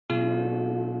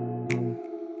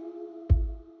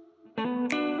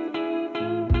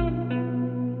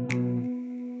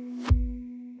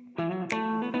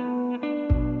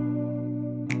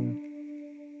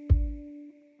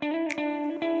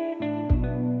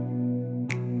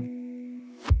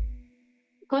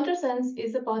Contrasense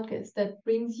is a podcast that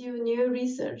brings you new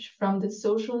research from the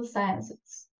social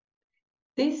sciences.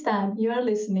 This time you are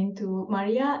listening to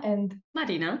Maria and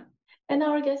Marina. And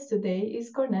our guest today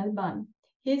is Cornel Ban.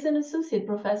 He is an associate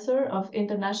professor of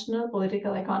international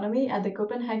political economy at the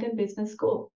Copenhagen Business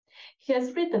School. He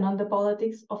has written on the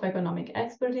politics of economic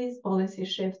expertise, policy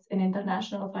shifts in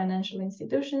international financial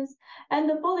institutions, and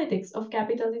the politics of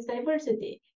capitalist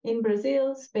diversity in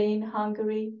Brazil, Spain,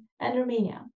 Hungary, and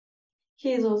Romania.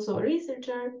 He is also a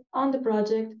researcher on the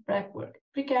project Brackwork,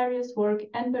 Precarious Work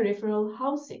and Peripheral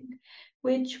Housing,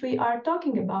 which we are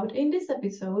talking about in this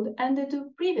episode and the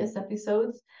two previous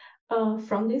episodes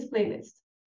from this playlist.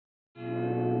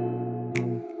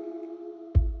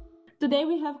 Today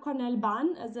we have Cornel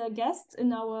Ban as a guest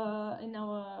in our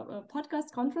podcast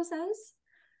Contrasense.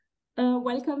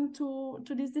 Welcome to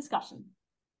this discussion.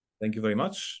 Thank you very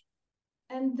much.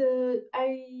 And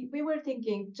we were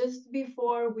thinking, just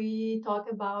before we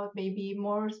talk about maybe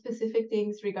more specific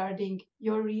things regarding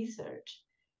your research,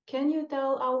 can you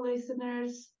tell our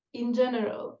listeners in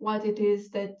general what it is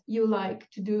that you like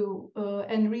to do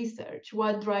and research?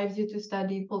 What drives you to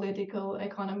study political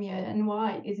economy and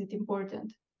why is it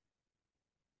important?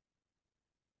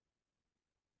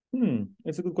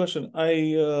 It's a good question.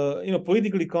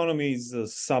 Political economy is a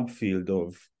subfield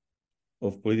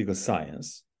of political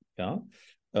science. Yeah.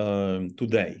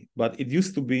 Today, but it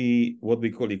used to be what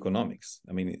we call economics.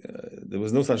 I mean, there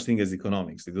was no such thing as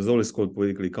economics. It was always called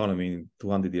political economy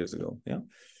 200 years ago. Yeah,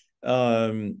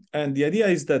 and the idea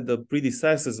is that the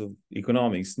predecessors of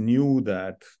economics knew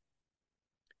that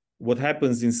what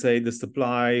happens in, say, the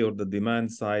supply or the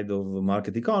demand side of a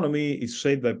market economy is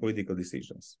shaped by political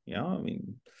decisions. Yeah, I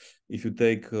mean, if you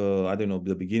take,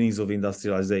 the beginnings of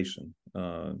industrialization,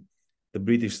 the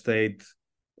British state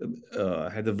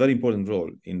had a very important role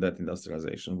in that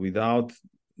industrialization. Without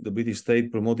the British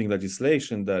state promoting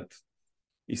legislation that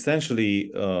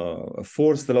essentially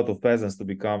forced a lot of peasants to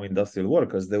become industrial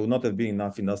workers, there would not have been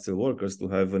enough industrial workers to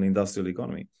have an industrial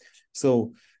economy.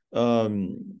 So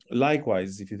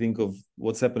likewise, if you think of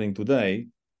what's happening today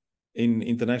in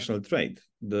international trade,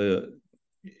 the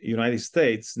United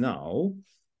States now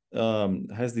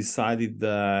has decided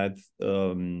that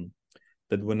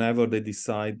that whenever they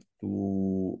decide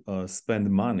to spend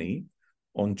money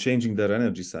on changing their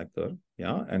energy sector,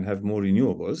 and have more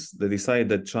renewables, they decide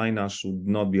that China should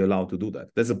not be allowed to do that.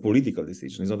 That's a political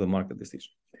decision. It's not a market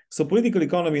decision. So political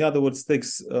economy, in other words,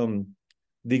 takes the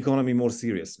economy more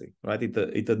seriously, right?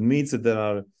 It admits that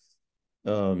there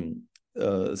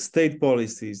are state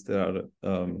policies, there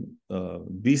are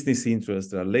business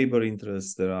interests, there are labor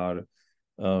interests, there are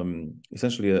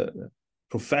essentially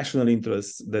professional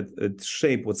interests that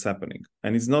shape what's happening.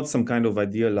 And it's not some kind of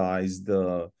idealized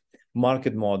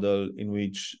market model in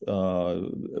which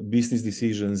business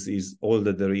decisions is all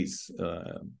that there is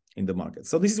in the market.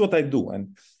 So this is what I do.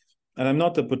 And I'm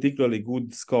not a particularly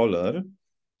good scholar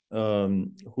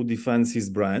who defends his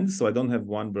brand. So I don't have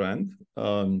one brand,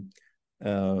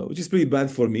 which is pretty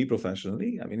bad for me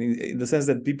professionally. I mean, in the sense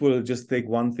that people just take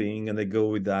one thing and they go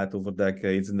with that over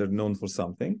decades and they're known for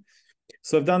something.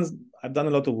 So I've done a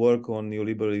lot of work on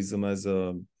neoliberalism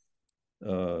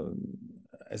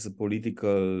as a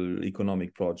political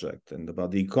economic project, and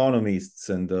about the economists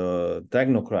and the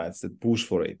technocrats that push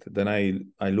for it. Then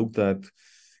I looked at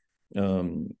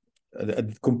a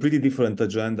completely different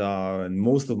agenda, and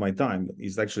most of my time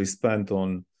is actually spent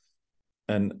on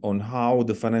how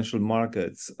the financial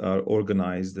markets are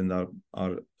organized and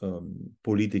are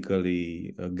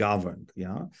politically governed.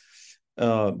 Yeah.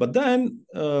 But then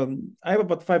I have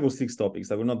about 5 or 6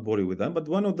 topics. I will not bore you with them, but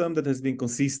one of them that has been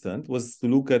consistent was to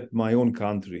look at my own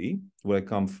country, where I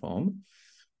come from,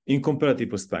 in comparative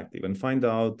perspective and find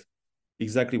out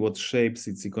exactly what shapes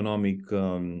its economic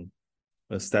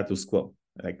status quo.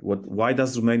 Like why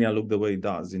does Romania look the way it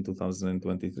does in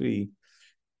 2023?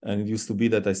 And it used to be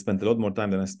that I spent a lot more time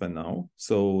than I spend now.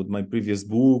 So my previous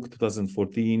book,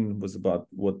 2014, was about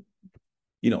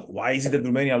why is it that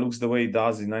Romania looks the way it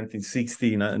does in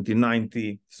 1960,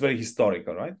 1990? It's very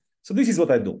historical, right? So this is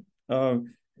what I do.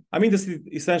 I'm interested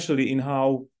essentially in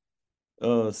how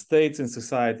states and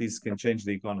societies can change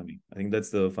the economy. I think that's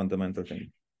the fundamental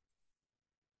thing.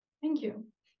 Thank you.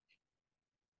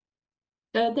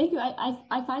 Thank you.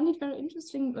 I find it very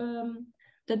interesting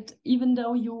that even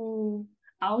though you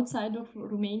outside of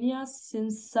Romania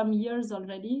since some years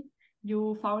already,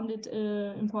 you found it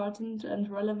important and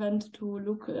relevant to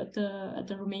look at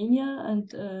the Romania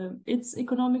and its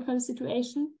economical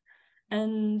situation.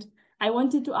 And I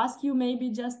wanted to ask you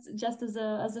maybe just as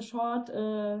a short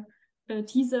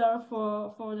teaser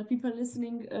for the people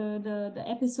listening the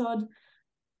episode.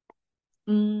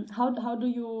 How do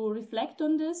you reflect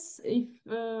on this? If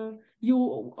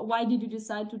why did you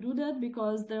decide to do that?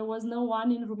 Because there was no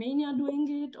one in Romania doing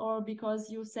it, or because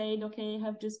you said, okay,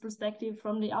 have this perspective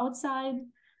from the outside?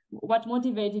 What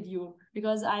motivated you?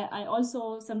 Because I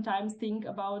also sometimes think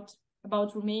about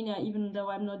Romania, even though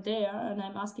I'm not there, and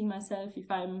I'm asking myself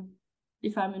if I'm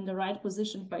in the right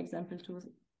position, for example,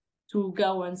 to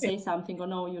go and say something, or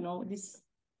no, this.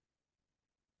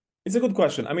 It's a good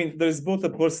question. I mean, there is both a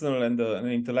personal and an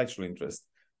intellectual interest.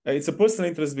 It's a personal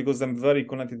interest because I'm very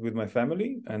connected with my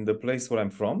family and the place where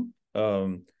I'm from.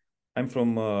 I'm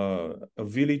from a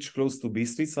village close to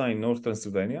Bistrica in North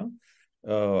Transylvania.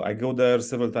 I go there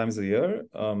several times a year.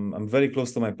 I'm very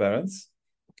close to my parents.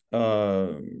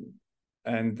 And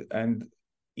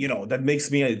that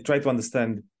makes me try to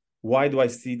understand, why do I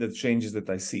see the changes that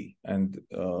I see? And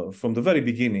from the very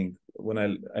beginning, when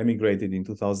I emigrated in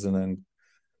 2001,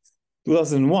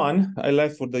 I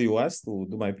left for the US to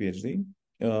do my PhD.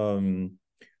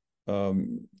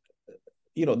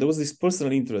 There was this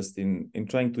personal interest in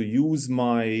trying to use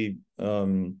my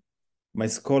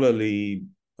scholarly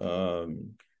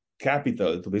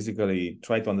capital to basically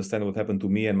try to understand what happened to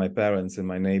me and my parents and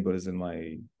my neighbors and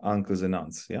my uncles and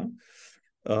aunts. Yeah.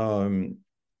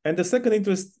 And the second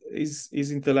interest is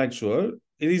intellectual.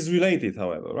 It is related,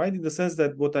 however, right? In the sense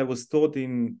that what I was taught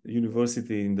in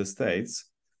university in the States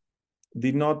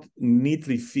did not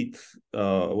neatly fit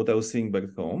what I was seeing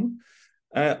back home,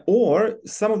 or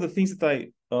some of the things that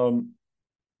I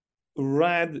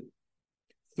read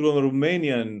through a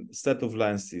Romanian set of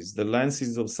lenses, the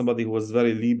lenses of somebody who was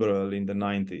very liberal in the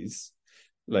 90s,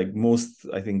 like most,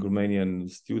 I think, Romanian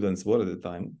students were at the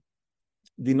time,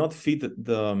 did not fit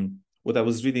what I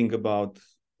was reading about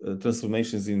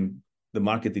transformations in the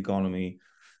market economy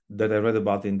that I read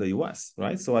about in the US,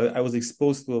 right? So I was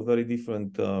exposed to a very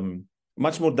different,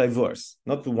 much more diverse,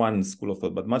 not one school of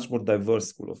thought, but much more diverse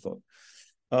school of thought.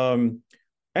 And,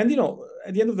 at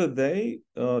the end of the day,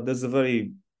 there's a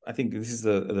very, I think this is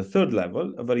the third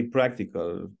level, a very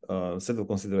practical set of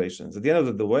considerations. At the end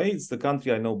of the way, it's the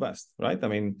country I know best, right? I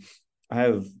mean, I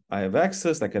have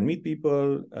access, I can meet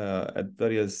people at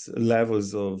various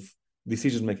levels of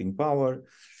decision-making power,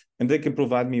 and they can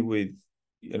provide me with,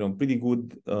 pretty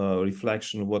good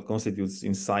reflection of what constitutes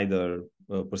insider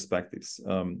perspectives.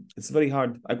 It's very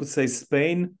hard. I could say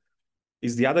Spain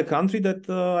is the other country that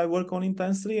I work on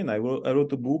intensely, and I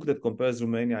wrote a book that compares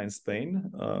Romania and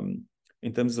Spain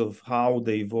in terms of how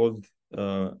they evolved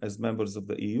as members of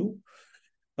the EU.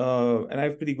 And I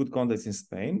have pretty good contacts in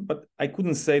Spain, but I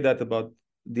couldn't say that about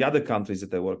the other countries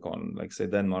that I work on, like say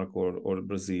Denmark or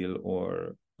Brazil,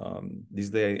 or this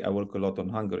day I work a lot on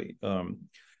Hungary.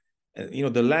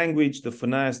 The language, the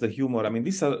finesse, the humor. I mean,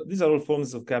 these are all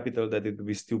forms of capital that it would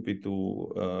be stupid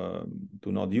to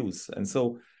not use. And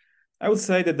so, I would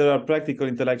say that there are practical,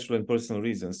 intellectual, and personal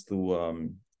reasons to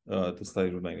study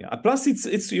Romania. Plus,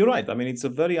 it's you're right. I mean, it's a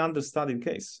very understudied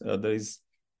case.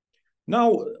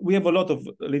 Now we have a lot of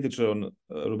literature on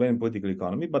Romanian political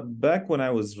economy, but back when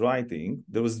I was writing,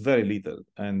 there was very little,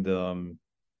 and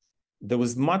there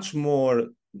was much more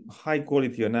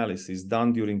high-quality analysis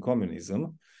done during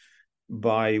communism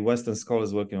by Western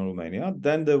scholars working on Romania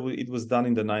than it was done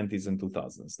in the 90s and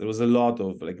 2000s. There was a lot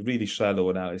of really shallow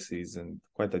analysis and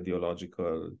quite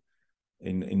ideological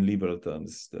in liberal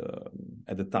terms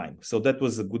at the time. So that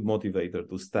was a good motivator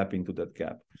to step into that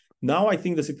gap. Now I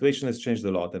think the situation has changed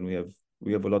a lot, and we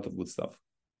have a lot of good stuff.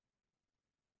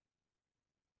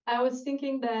 I was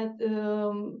thinking that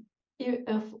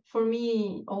for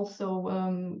me also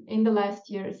in the last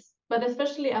years, but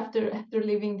especially after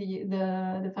leaving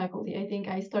the faculty, I think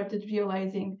I started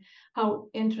realizing how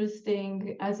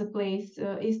interesting as a place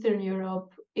Eastern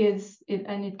Europe is,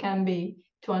 and it can be,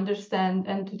 to understand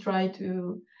and to try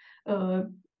to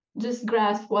just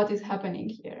grasp what is happening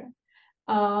here.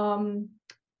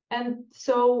 And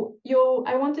so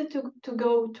I wanted to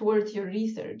go towards your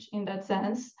research in that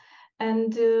sense.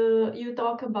 And you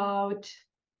talk about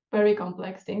very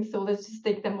complex things. So let's just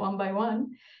take them one by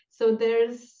one. So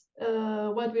there's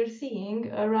what we're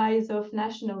seeing, a rise of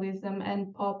nationalism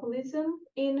and populism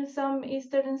in some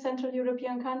Eastern and Central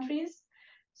European countries.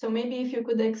 So maybe if you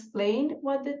could explain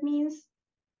what that means.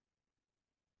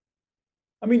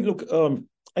 I mean, look,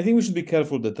 I think we should be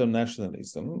careful with the term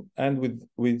nationalism and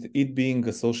with it being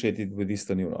associated with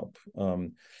Eastern Europe.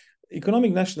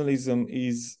 Economic nationalism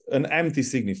is an empty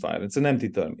signifier. It's an empty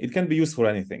term. It can be used for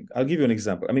anything. I'll give you an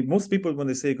example. I mean, most people, when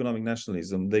they say economic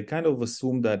nationalism, they kind of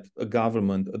assume that a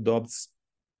government adopts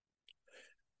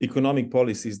economic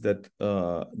policies that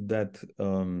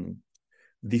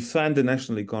defend the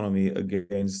national economy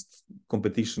against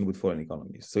competition with foreign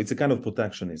economies. So it's a kind of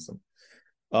protectionism.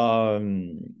 There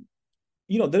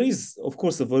is, of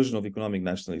course, a version of economic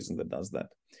nationalism that does that.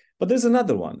 But there's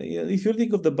another one. If you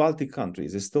think of the Baltic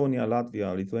countries, Estonia,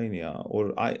 Latvia, Lithuania,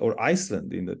 or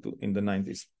Iceland in the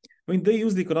 90s, I mean, they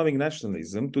used economic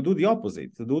nationalism to do the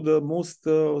opposite, to do the most,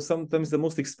 sometimes the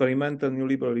most experimental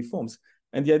neoliberal reforms.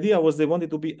 And the idea was they wanted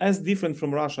to be as different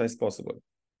from Russia as possible.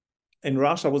 And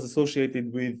Russia was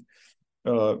associated with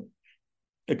a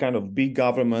kind of big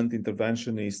government,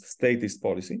 interventionist, statist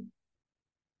policy,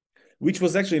 which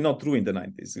was actually not true in the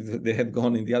 90s. They had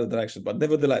gone in the other direction. But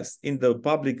nevertheless, in the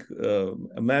public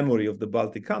memory of the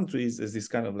Baltic countries, as this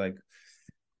kind of like,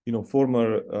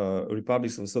 former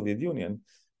republics of the Soviet Union,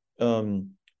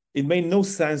 it made no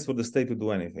sense for the state to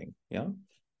do anything. Yeah.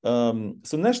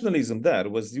 So nationalism there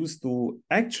was used to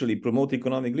actually promote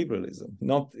economic liberalism,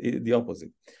 not the opposite.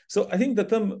 So I think the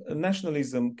term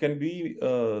nationalism can be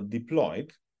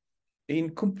deployed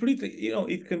in completely,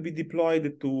 it can be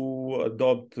deployed to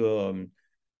adopt,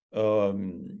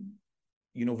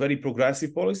 very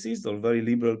progressive policies or very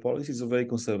liberal policies or very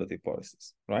conservative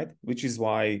policies, right? Which is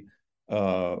why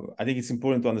I think it's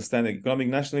important to understand that economic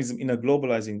nationalism in a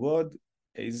globalizing world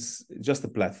is just a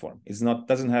platform.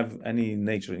 Doesn't have any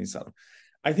nature in itself.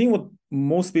 I think what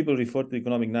most people refer to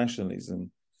economic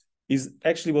nationalism is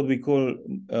actually what we call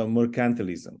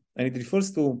mercantilism, and it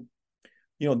refers to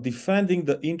defending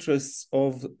the interests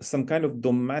of some kind of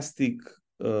domestic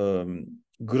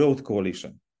growth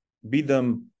coalition, be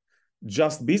them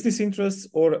just business interests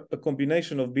or a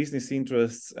combination of business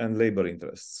interests and labor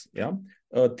interests. Yeah.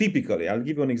 Typically, I'll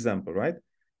give you an example, right?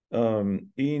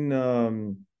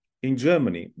 In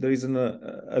Germany, there is an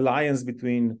alliance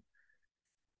between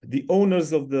the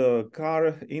owners of the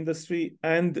car industry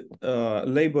and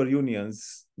labor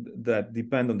unions that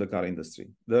depend on the car industry.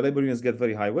 The labor unions get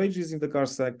very high wages in the car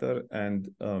sector, and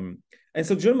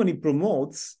so Germany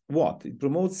promotes what? It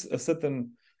promotes a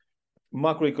certain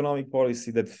macroeconomic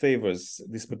policy that favors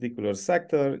this particular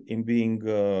sector in being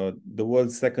the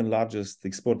world's second largest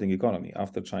exporting economy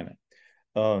after China.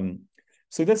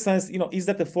 So in that sense, is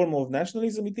that a form of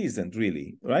nationalism? It isn't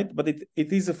really, right? But it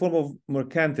is a form of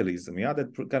mercantilism, yeah,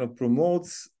 that kind of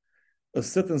promotes a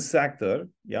certain sector,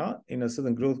 yeah, in a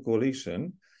certain growth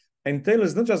coalition, and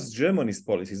tailors not just Germany's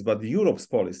policies, but Europe's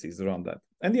policies around that.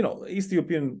 And, East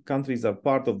European countries are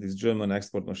part of this German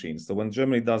export machine. So when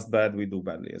Germany does bad, we do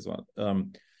badly as well.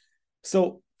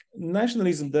 So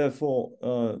nationalism,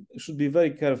 therefore, should be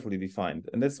very carefully defined.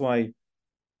 And that's why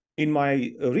in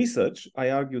my research,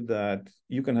 I argue that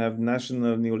you can have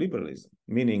national neoliberalism,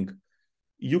 meaning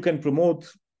you can promote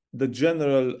the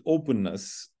general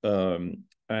openness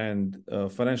and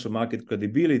financial market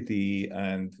credibility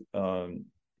and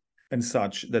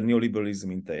such that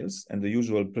neoliberalism entails, and the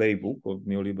usual playbook of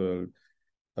neoliberal,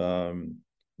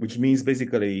 which means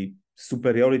basically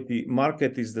superiority.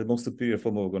 Market is the most superior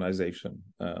form of organization,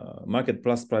 market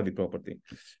plus private property.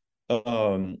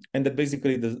 And that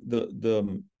basically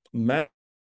the method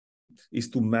is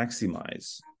to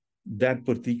maximize that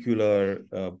particular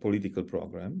political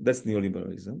program. That's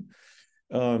neoliberalism.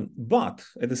 But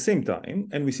at the same time,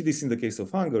 and we see this in the case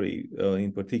of Hungary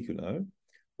in particular,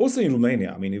 also in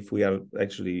Romania, I mean, if we are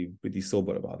actually pretty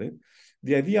sober about it,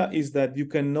 the idea is that you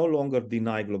can no longer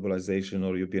deny globalization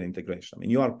or European integration. I mean,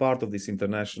 you are part of this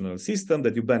international system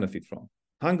that you benefit from.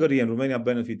 Hungary and Romania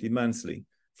benefit immensely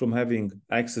from having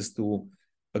access to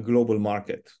a global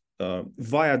market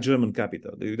via German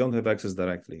capital. You don't have access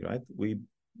directly, right?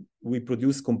 We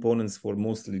produce components for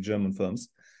mostly German firms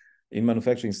in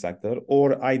manufacturing sector,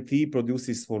 or IT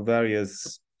produces for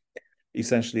various,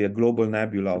 essentially a global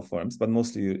nebula of firms, but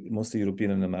mostly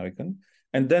European and American.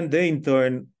 And then they in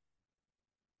turn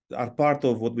are part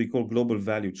of what we call global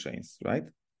value chains, right?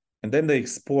 And then they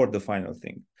export the final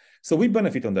thing. So we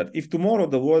benefit on that. If tomorrow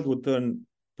the world would turn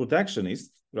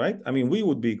protectionist, right? I mean, we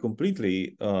would be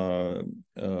completely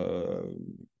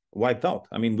wiped out.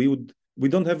 I mean, we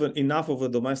don't have enough of a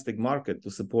domestic market to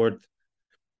support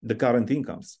the current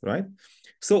incomes, right?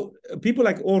 So people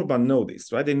like Orban know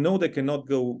this, right? They know they cannot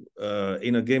go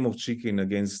in a game of chicken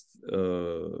against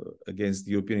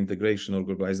European integration or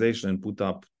globalization and put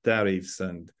up tariffs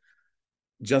and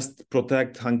just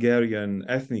protect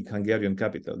ethnic Hungarian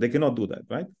capital. They cannot do that,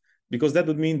 right? Because that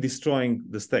would mean destroying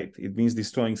the state. It means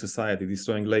destroying society,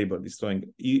 destroying labor,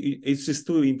 it's just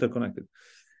too interconnected.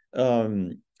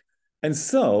 And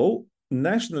so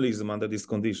nationalism under these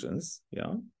conditions,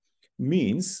 yeah,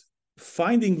 means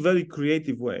finding very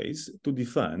creative ways to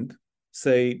defend,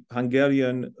 say,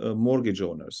 Hungarian mortgage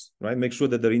owners, right? Make sure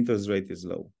that their interest rate is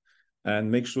low, and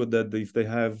make sure that if they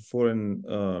have foreign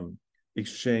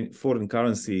foreign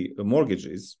currency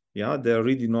mortgages, yeah, they're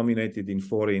redenominated in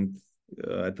foreign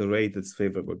at a rate that's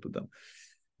favorable to them.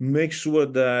 Make sure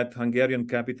that Hungarian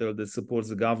capital that supports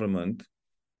the government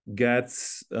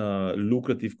gets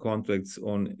lucrative contracts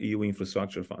on EU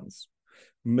infrastructure funds.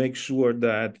 Make sure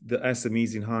that the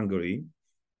SMEs in Hungary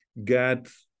get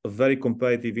a very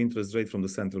competitive interest rate from the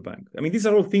central bank. I mean, these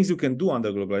are all things you can do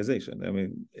under globalization. I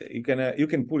mean, you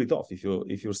can pull it off if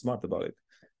you're smart about it.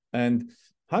 And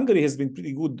Hungary has been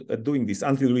pretty good at doing this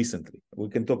until recently. We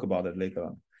can talk about that later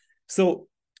on. So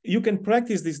you can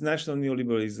practice this national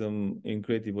neoliberalism in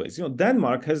creative ways. You know,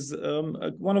 Denmark has,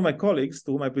 one of my colleagues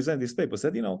to whom I present this paper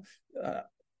said, you know,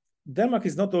 Denmark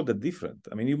is not all that different.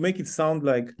 I mean, you make it sound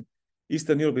like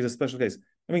Eastern Europe is a special case.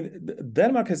 I mean,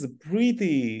 Denmark has a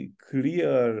pretty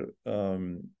clear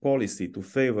policy to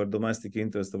favor domestic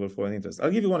interest over foreign interest.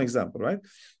 I'll give you one example, right?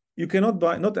 You cannot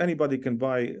buy, not anybody can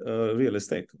buy real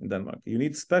estate in Denmark. You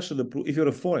need special approval. If you're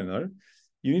a foreigner,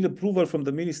 you need approval from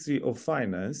the Ministry of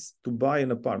Finance to buy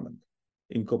an apartment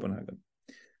in Copenhagen.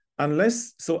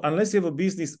 Unless you have a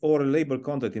business or a labor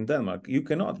contract in Denmark, you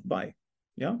cannot buy.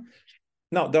 Yeah.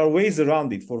 Now, there are ways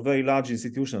around it for very large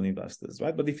institutional investors,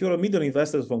 right? But if you're a middle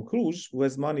investor from Cluj who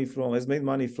has made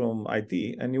money from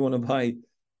IT, and you want to buy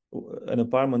an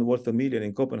apartment worth $1 million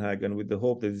in Copenhagen with the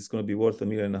hope that it's going to be worth $1.5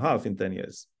 million in 10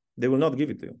 years, they will not give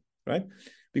it to you, right?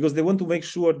 Because they want to make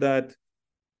sure that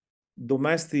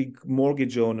domestic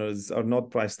mortgage owners are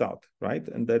not priced out, right?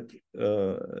 And that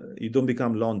you don't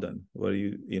become London, where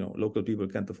local people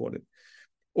can't afford it.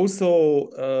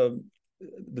 Also,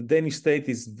 the Danish state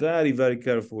is very, very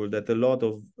careful that a lot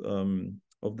of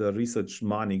the research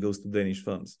money goes to Danish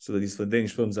firms. So that these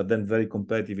Danish firms are then very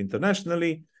competitive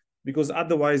internationally, because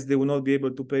otherwise they will not be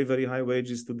able to pay very high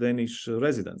wages to Danish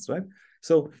residents, right?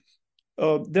 So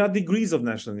there are degrees of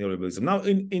national neoliberalism. Now,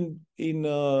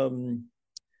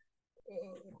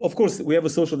 of course, we have a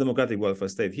social democratic welfare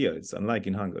state here. It's unlike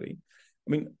in Hungary. I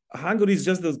mean, Hungary is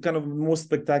just the kind of most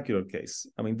spectacular case.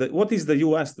 I mean, what is the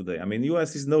US today? I mean,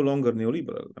 US is no longer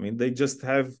neoliberal. I mean, they just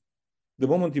have, the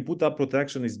moment you put up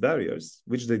protectionist barriers,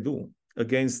 which they do,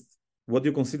 against what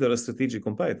you consider a strategic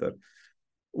competitor,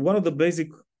 one of the basic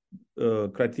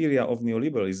criteria of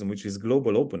neoliberalism, which is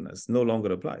global openness, no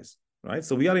longer applies, right?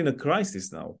 So we are in a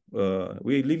crisis now.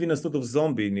 We live in a sort of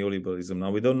zombie neoliberalism now.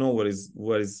 We don't know where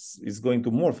it's going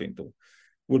to morph into.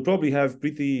 We'll probably have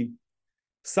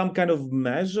some kind of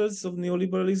measures of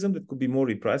neoliberalism that could be more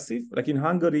repressive. Like in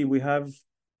Hungary, we have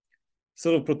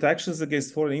sort of protections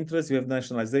against foreign interests. You have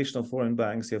nationalization of foreign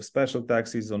banks. You have special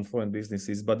taxes on foreign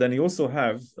businesses. But then you also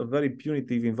have a very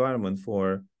punitive environment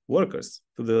for workers,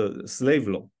 to the slave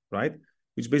law, right?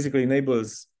 Which basically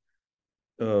enables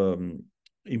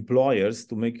employers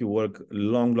to make you work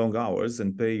long hours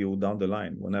and pay you down the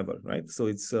line whenever, right? So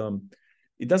it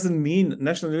doesn't mean,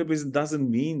 national neoliberalism doesn't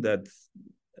mean that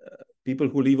people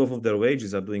who live off of their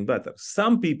wages are doing better.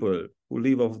 Some people who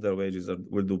live off their wages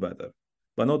will do better,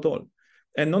 but not all.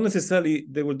 And not necessarily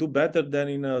they will do better than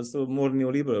in a sort of more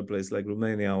neoliberal place like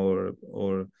Romania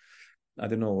or I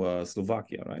don't know,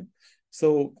 Slovakia, right?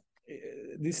 So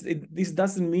this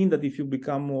doesn't mean that if you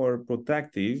become more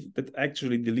protective, that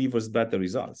actually delivers better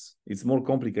results. It's more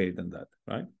complicated than that,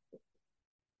 right?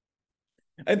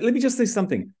 And let me just say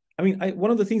something. I mean, one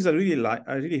of the things I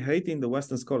really hate in the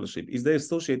Western scholarship is they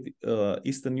associate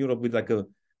Eastern Europe with like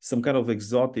some kind of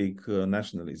exotic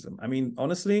nationalism. I mean,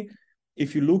 honestly,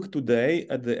 if you look today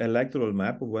at the electoral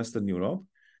map of Western Europe,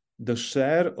 the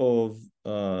share of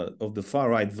the far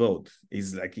right vote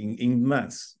is like in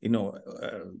mass.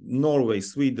 Norway,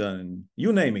 Sweden,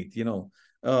 you name it.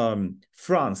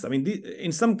 France. I mean,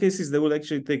 in some cases they will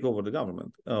actually take over the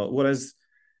government, whereas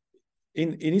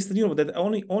in Eastern Europe, that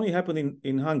only happened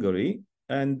in Hungary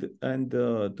and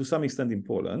to some extent in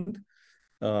Poland,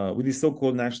 with these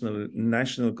so-called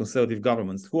national conservative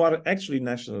governments who are actually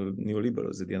national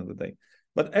neoliberals at the end of the day.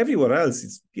 But everywhere else,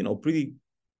 it's pretty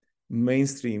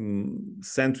mainstream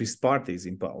centrist parties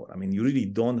in power. I mean, you really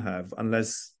don't have,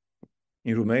 unless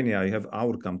in Romania you have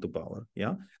AUR come to power.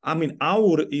 Yeah, I mean,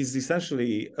 AUR is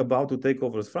essentially about to take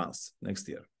over France next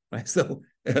year, right? So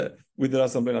with the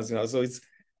Assemblée Nationale, so it's.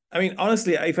 I mean,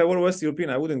 honestly, if I were West European,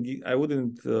 I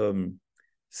wouldn't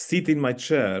sit in my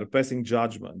chair passing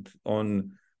judgment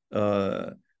on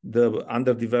the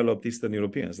underdeveloped Eastern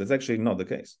Europeans. That's actually not the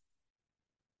case.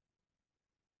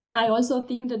 I also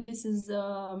think that this is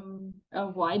a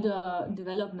wider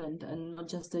development, and not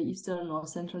just the Eastern or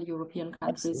Central European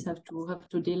countries have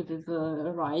to deal with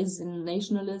a rise in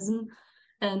nationalism.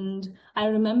 And I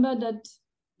remember that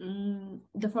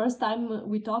the first time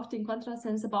we talked in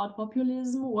Contrasense about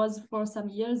populism was for some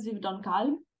years with Don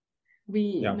Kalm.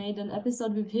 We made an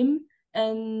episode with him,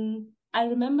 And I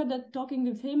remember that talking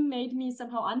with him made me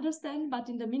somehow understand, but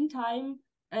in the meantime,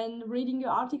 and reading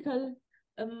your article,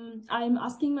 I'm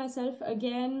asking myself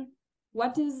again,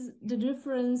 what is the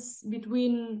difference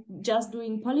between just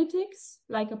doing politics,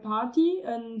 like a party,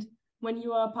 and when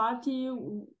you are a party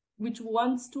which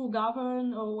wants to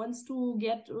govern or wants to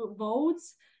get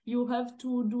votes, you have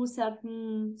to do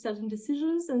certain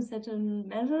decisions and certain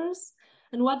measures.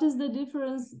 And what is the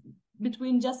difference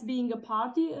between just being a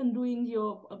party and doing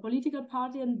a political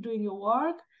party and doing your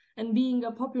work and being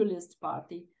a populist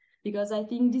party? Because I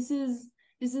think this is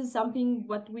something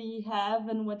what we have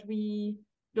and what we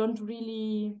don't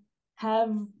really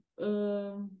have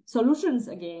solutions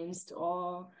against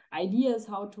or ideas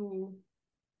how to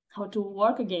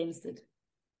work against it.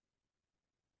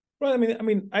 Well,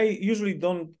 I usually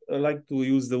don't like to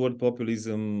use the word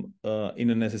populism in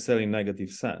a necessarily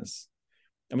negative sense.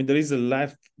 I mean, there is a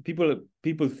left. People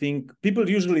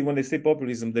usually, when they say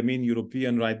populism, they mean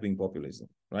European right-wing populism,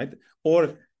 right?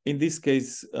 Or in this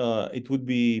case, it would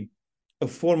be a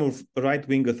form of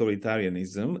right-wing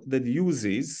authoritarianism that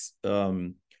uses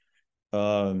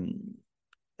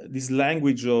this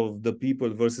language of the people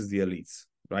versus the elites,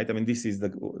 right? I mean, this is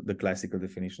the classical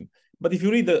definition. But if you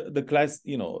read the class,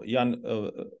 Jan,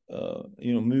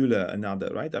 Müller and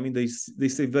other, right? I mean, they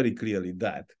say very clearly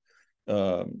that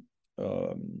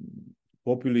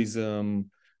populism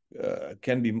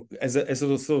can be as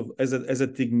a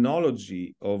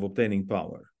technology of obtaining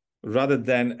power rather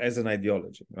than as an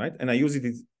ideology, right? And I use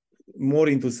it more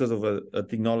into sort of a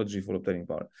technology for obtaining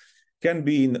power. Can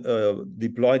be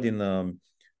deployed in a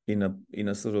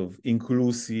sort of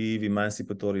inclusive,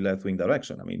 emancipatory left-wing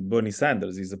direction. I mean, Bernie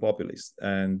Sanders is a populist,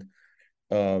 and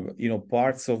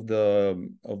parts of the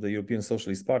European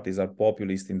socialist parties are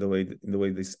populist in the way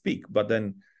they speak. But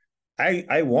then,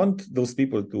 I want those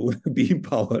people to be in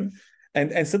power,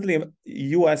 and certainly,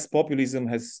 U.S. populism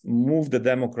has moved the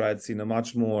Democrats in a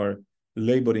much more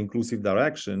labor-inclusive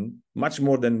direction, much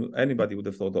more than anybody would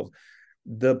have thought of.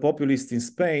 The populists in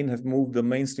Spain have moved the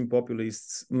mainstream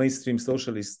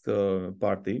socialist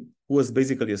party, who was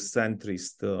basically a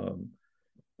centrist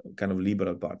kind of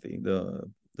liberal party, the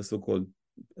so-called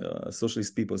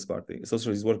Socialist People's Party,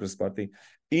 Socialist Workers' Party,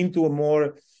 into a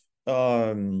more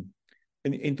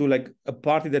into like a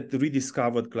party that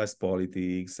rediscovered class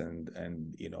politics and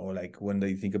like when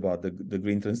they think about the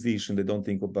green transition, they don't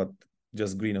think about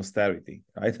just green austerity,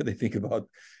 right? They think about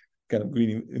kind of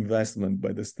green investment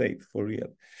by the state for real.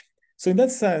 So in that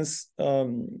sense, there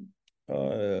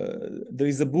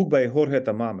is a book by Jorge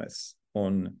Tamames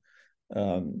on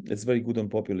it's very good on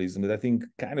populism that I think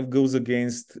kind of goes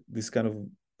against this kind of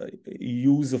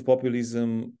use of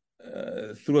populism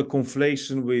through a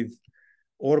conflation with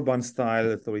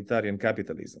Orban-style authoritarian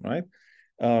capitalism, right?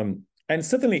 And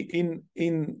certainly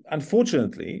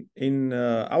unfortunately, in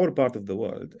our part of the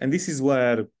world, and this is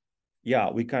where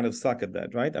we kind of suck at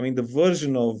that, right? I mean, the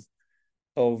version of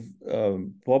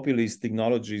populist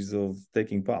technologies of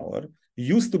taking power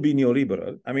used to be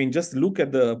neoliberal. I mean, just look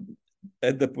at the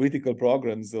political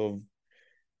programs of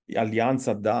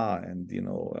Alianza Da and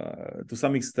to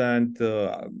some extent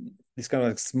these kind of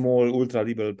like small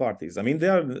ultra-liberal parties. I mean, they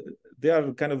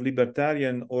are kind of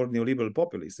libertarian or neoliberal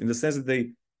populists in the sense that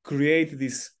they create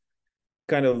this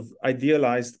kind of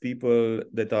idealized people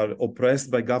that are oppressed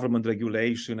by government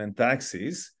regulation and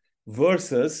taxes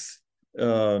versus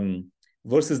the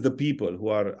people who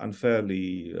are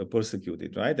unfairly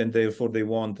persecuted, right? And therefore they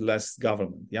want less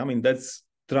government. Yeah, I mean, that's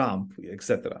Trump,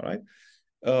 etc., right?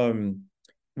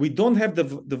 We don't have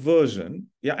the version,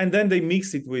 and then they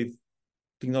mix it with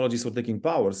technologies for taking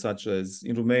power, such as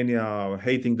in Romania,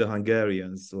 hating the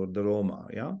Hungarians or the Roma,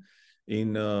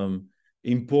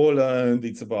 in Poland,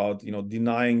 it's about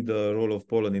denying the role of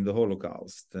Poland in the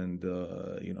Holocaust and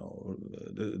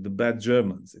the bad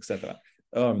Germans, etc.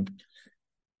 But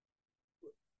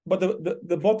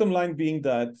the bottom line being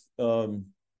that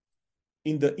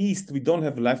in the East we don't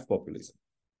have left populism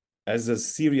as a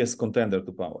serious contender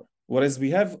to power, whereas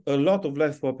we have a lot of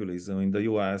left populism in the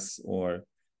US, or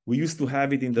we used to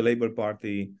have it in the Labour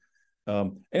Party,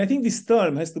 and I think this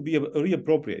term has to be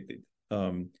reappropriated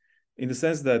in the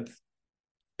sense that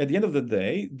at the end of the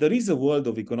day, there is a world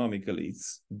of economic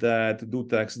elites that do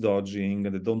tax dodging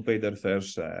and they don't pay their fair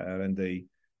share and they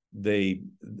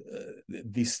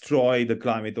destroy the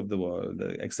climate of the world,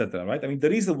 etc. Right? I mean,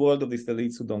 there is a world of these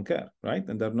elites who don't care, right?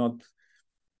 And they're not,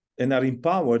 and are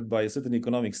empowered by a certain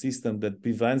economic system that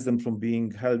prevents them from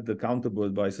being held accountable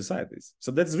by societies.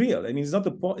 So that's real. I mean, it's not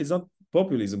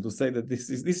populism to say that this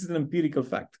is an empirical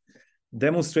fact,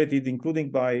 demonstrated,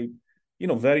 including by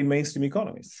very mainstream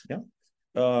economists. Yeah.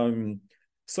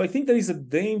 So I think there is a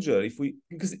danger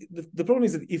because the problem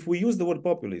is that if we use the word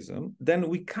populism, then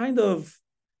we kind of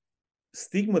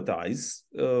stigmatize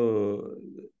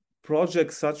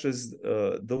projects such as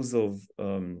those of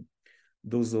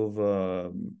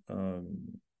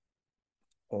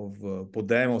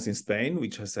Podemos in Spain,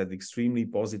 which has had extremely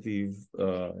positive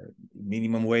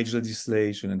minimum wage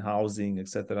legislation and housing,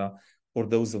 etc., or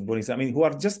those of Boris, I mean, who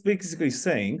are just basically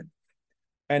saying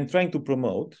and trying to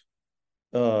promote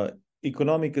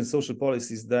economic and social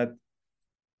policies that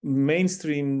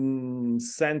mainstream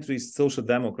centrist social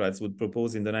democrats would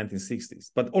propose in the 1960s.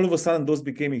 But all of a sudden, those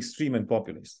became extreme and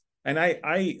populist. And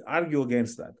I argue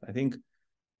against that. I think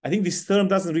this term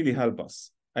doesn't really help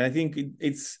us. And I think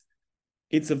it's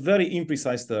a very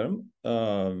imprecise term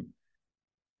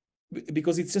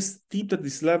because it's just steeped at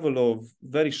this level of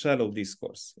very shallow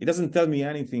discourse. It doesn't tell me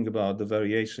anything about the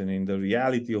variation in the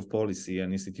reality of policy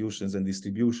and institutions and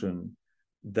distribution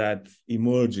that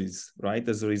emerges, right,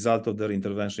 as a result of their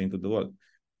intervention into the world.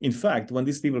 In fact, when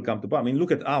these people come to power, I mean,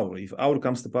 look at Aur. If Aur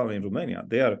comes to power in Romania,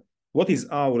 what is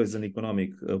Aur as an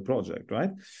economic project, right?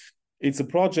 It's a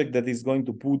project that is going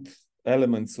to put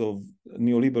elements of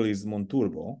neoliberalism on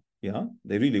turbo. Yeah,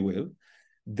 they really will.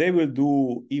 They will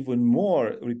do even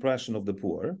more repression of the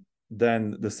poor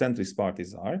than the centrist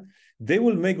parties are. They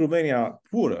will make Romania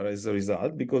poorer as a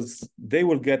result because they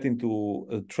will get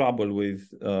into trouble with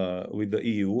the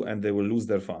EU and they will lose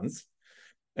their funds.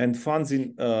 And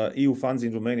EU funds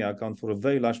in Romania account for a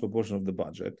very large proportion of the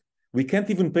budget. We can't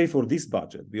even pay for this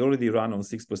budget. We already run on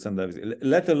 6% deficit,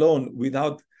 let alone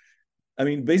without. I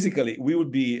mean, basically, we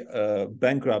would be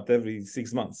bankrupt every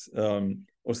 6 months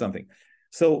or something.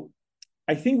 So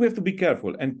I think we have to be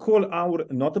careful and call Aur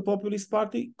not a populist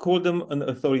party, call them an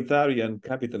authoritarian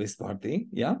capitalist party,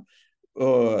 yeah,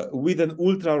 with an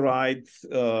ultra-right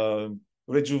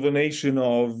rejuvenation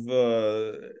of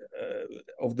the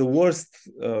worst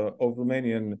of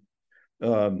Romanian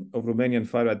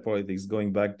far-right politics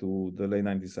going back to the late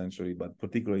 19th century, but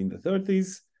particularly in the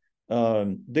 30s.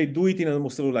 They do it in a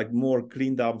sort of like more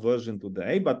cleaned up version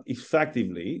today, but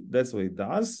effectively, that's what it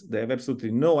does. They have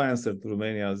absolutely no answer to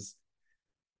Romania's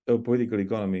political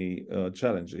economy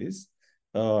challenges.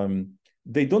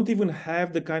 They don't even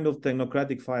have the kind of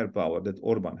technocratic firepower that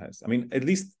Orban has. I mean, at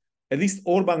least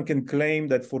Orban can claim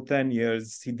that for 10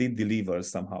 years he did deliver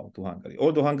somehow to Hungary,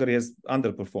 although Hungary has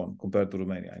underperformed compared to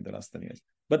Romania in the last 10 years.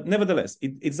 But nevertheless,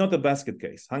 it's not a basket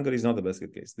case. Hungary is not a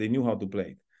basket case. They knew how to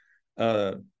play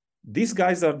it. These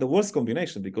guys are the worst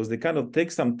combination because they kind of take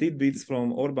some tidbits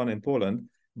from Orban and Poland,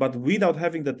 but without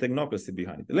having the technocracy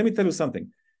behind it. Let me tell you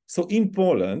something. So in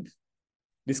Poland,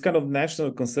 this kind of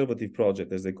national conservative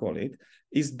project, as they call it,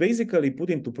 is basically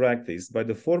put into practice by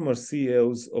the former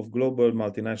CEOs of global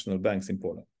multinational banks in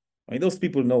Poland. I mean, those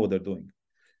people know what they're doing.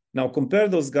 Now, compare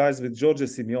those guys with George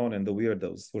Simeon and the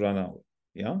weirdos who run out.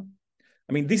 Yeah?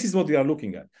 I mean, this is what we are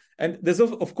looking at. And there's,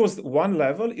 of course, one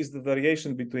level is the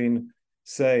variation between,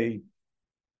 say,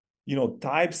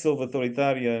 types of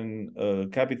authoritarian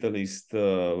capitalist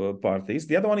parties.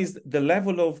 The other one is the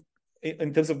level of,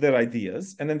 in terms of their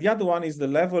ideas, and then the other one is the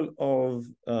level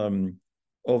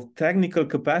of technical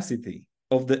capacity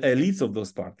of the elites of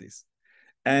those parties.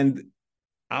 And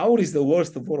Aur is the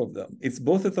worst of all of them. It's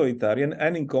both authoritarian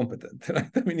and incompetent. Right?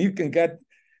 I mean, you can get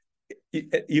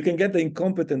the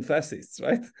incompetent fascists,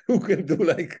 right, who can do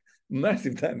like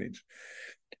massive damage.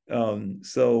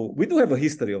 So we do have a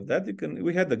history of that.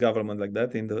 We had the government like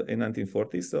that in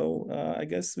 1940. So I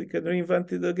guess we can reinvent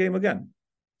the game again.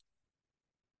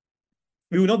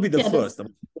 We will not be the first. We're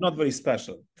not very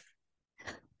special.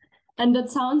 And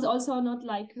that sounds also not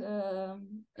like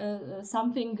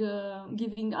something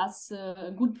giving us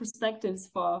good perspectives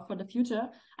for the future.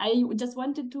 I just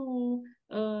wanted to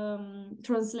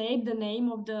translate the name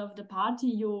of the party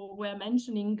you were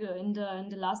mentioning in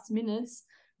the last minutes,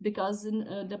 because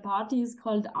the party is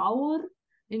called Aur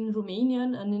in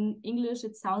Romanian, and in English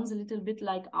it sounds a little bit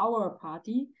like Our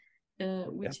Party,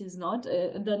 which is not.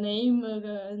 The name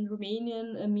in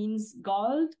Romanian means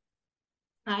gold.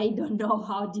 I don't know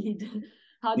how the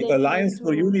Alliance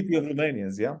for Unity of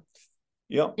Romanians, yeah.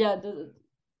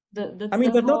 That's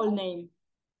the whole name.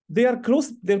 They are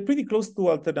close. They're pretty close to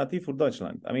Alternative for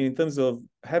Deutschland. I mean, in terms of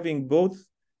having both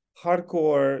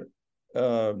hardcore,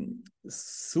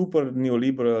 super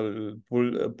neoliberal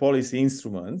policy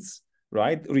instruments,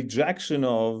 right? Rejection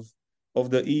of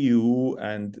the EU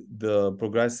and the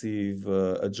progressive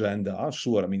agenda.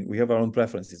 Sure, I mean, we have our own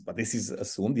preferences, but this is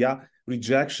assumed. Yeah,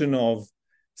 rejection of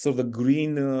sort of the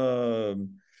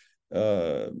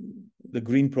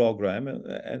green program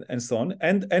and so on,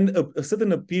 and a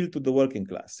certain appeal to the working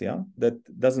class, yeah, that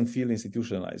doesn't feel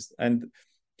institutionalized. And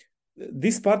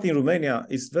this party in Romania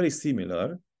is very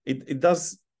similar. It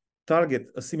does target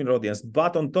a similar audience,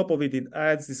 but on top of it, it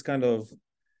adds this kind of,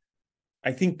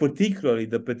 I think, particularly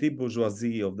the petit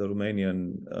bourgeoisie of the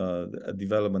Romanian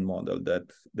development model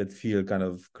that feel kind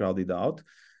of crowded out.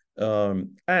 I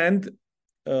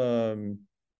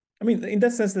mean, in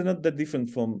that sense, they're not that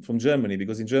different from Germany,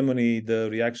 because in Germany, the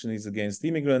reaction is against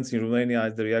immigrants. In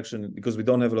Romania, the reaction, because we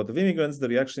don't have a lot of immigrants, the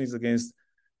reaction is against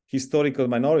historical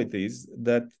minorities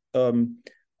that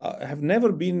have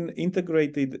never been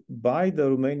integrated by the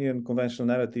Romanian conventional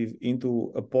narrative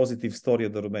into a positive story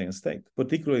of the Romanian state.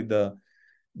 Particularly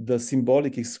the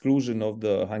symbolic exclusion of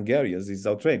the Hungarians is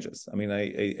outrageous. I mean,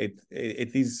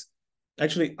 it is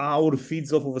actually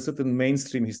feeds off of a certain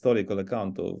mainstream historical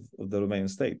account of the Romanian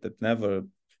state that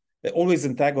always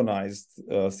antagonized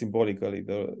symbolically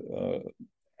the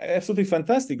absolutely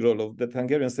fantastic role that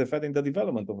Hungarians have had in the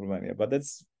development of Romania, but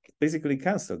that's basically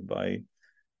cancelled by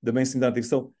the mainstream narrative.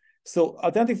 So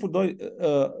Alternative for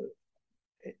Deutschland,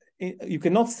 you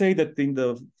cannot say that in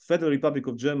the Federal Republic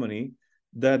of Germany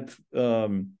that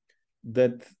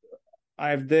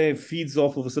AfD feeds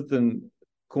off of a certain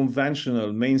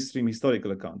conventional mainstream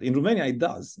historical account. In Romania, it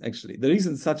does, actually. There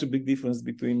isn't such a big difference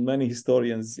between many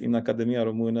historians in Academia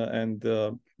Română and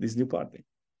this new party.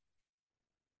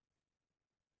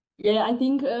 Yeah, I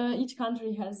think each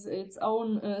country has its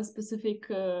own specific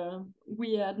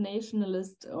weird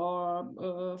nationalist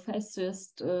or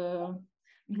fascist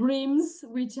dreams,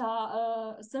 which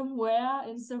are somewhere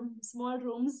in some small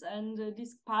rooms, and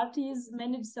these parties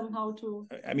manage somehow to...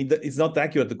 I mean, it's not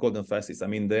accurate to call them fascists. I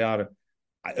mean, they are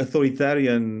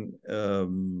authoritarian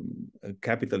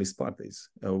capitalist parties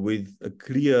with a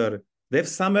clear... They have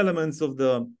some elements of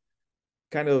the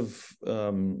kind of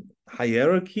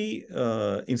hierarchy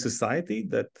in society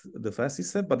that the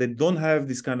fascists have, but they don't have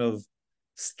this kind of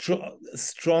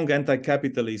strong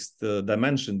anti-capitalist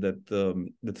dimension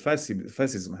that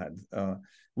fascism had,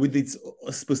 with its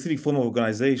specific form of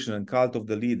organization and cult of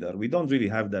the leader. We don't really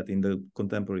have that in the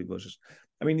contemporary version.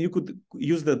 I mean, you could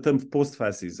use the term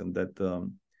post-fascism that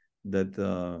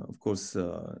of course,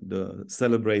 the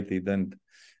celebrated and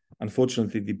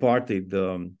unfortunately departed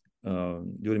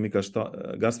during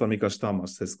Gaspar Michael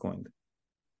Stamas has coined.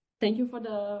 Thank you for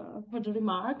the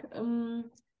remark.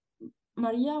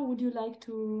 Maria, would you like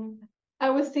to?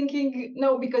 I was thinking,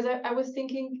 no, because I was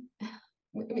thinking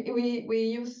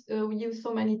we use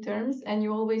so many terms, and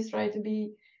you always try to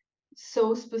be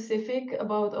so specific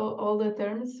about all the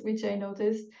terms, which I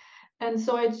noticed. And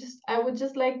so I would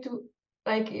just like to,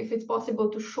 if it's possible,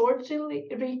 to shortly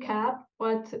recap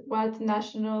what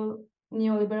national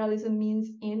neoliberalism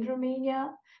means in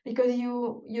Romania, because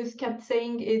you kept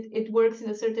saying it works in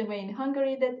a certain way in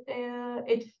Hungary, that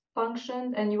it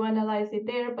functioned, and you analyze it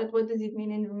there, but what does it mean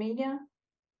in Romania?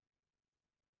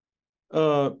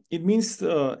 It means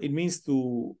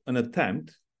to an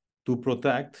attempt to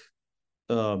protect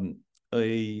an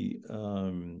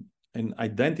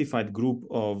identified group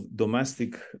of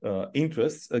domestic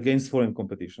interests against foreign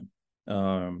competition.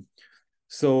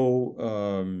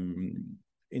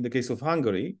 In the case of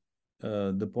Hungary,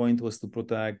 the point was to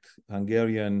protect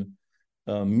Hungarian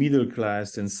middle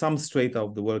class and some straight out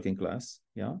of the working class,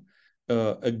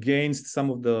 against some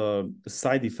of the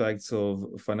side effects of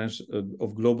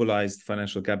globalized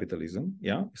financial capitalism,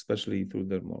 especially through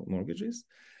their mortgages.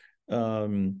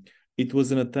 It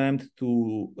was an attempt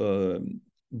to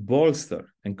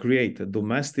bolster and create a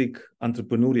domestic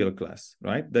entrepreneurial class,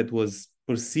 right? That was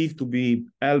perceived to be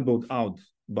elbowed out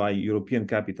by European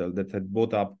capital that had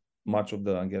bought up much of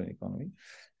the Hungarian economy.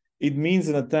 It means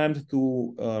an attempt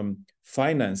to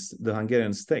finance the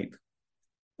Hungarian state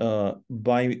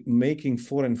by making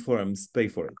foreign firms pay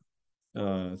for it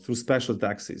through special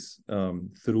taxes,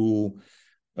 through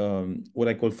what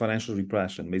I call financial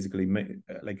repression, basically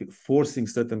like forcing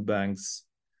certain banks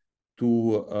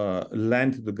to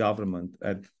lend to the government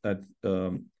at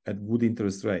good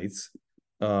interest rates.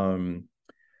 In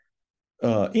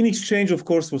exchange, of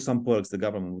course, for some perks, the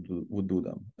government would do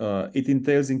them. It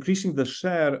entails increasing the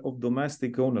share of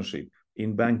domestic ownership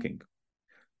in banking.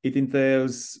 It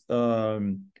entails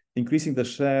increasing the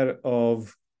share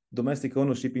of domestic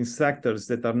ownership in sectors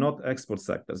that are not export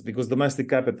sectors, because domestic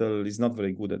capital is not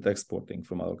very good at exporting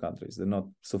from other countries. They're not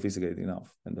sophisticated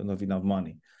enough and don't have enough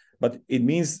money. But it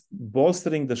means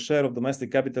bolstering the share of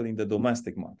domestic capital in the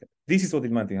domestic market. This is what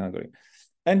it meant in Hungary.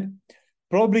 And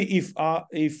probably if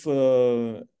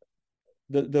the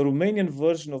Romanian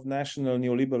version of national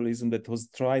neoliberalism that was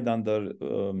tried under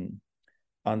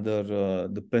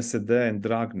the PSD and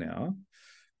Dragnea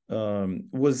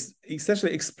was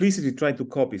essentially explicitly tried to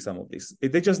copy some of this.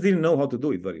 They just didn't know how to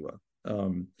do it very well.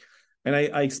 And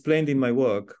I explained in my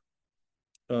work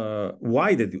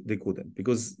why they couldn't,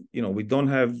 because we don't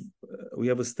have we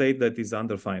have a state that is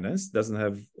underfinanced, doesn't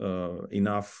have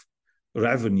enough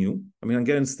revenue. I mean,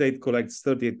 Hungarian state collects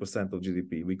 38% of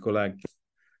GDP. We collect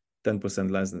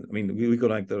 10% less than. I mean, we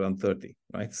collect around 30,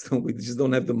 right? So we just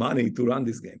don't have the money to run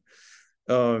this game.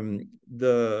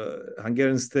 The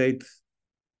Hungarian state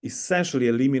essentially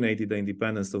eliminated the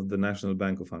independence of the National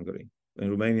Bank of Hungary. In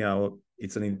Romania,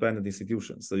 it's an independent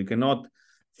institution, so you cannot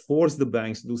force the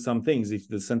banks to do some things if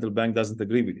the central bank doesn't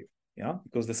agree with you. Yeah,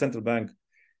 because the central bank,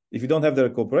 if you don't have their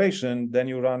cooperation, then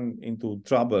you run into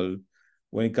trouble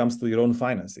when it comes to your own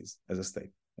finances as a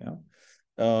state. Yeah,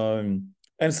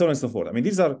 and so on and so forth. I mean,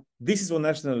 this is what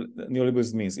national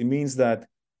neoliberalism means. It means that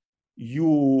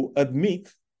you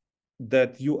admit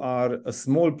that you are a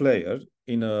small player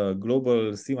in a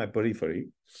global semi-periphery,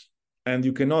 and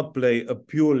you cannot play a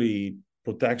purely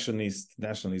protectionist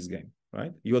nationalist game,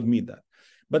 right? You admit that.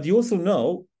 But you also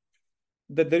know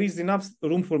that there is enough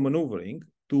room for maneuvering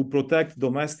to protect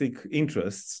domestic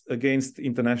interests against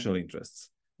international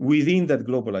interests within that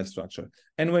globalized structure.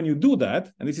 And when you do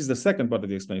that, and this is the second part of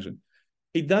the explanation,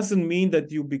 it doesn't mean that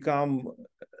you become,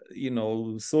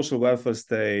 social welfare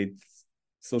state,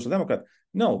 social democrat.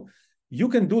 No, you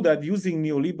can do that using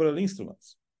neoliberal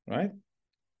instruments, right?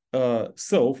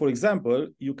 So, for example,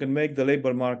 you can make the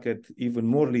labor market even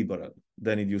more liberal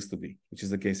than it used to be, which is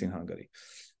the case in Hungary.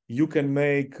 You can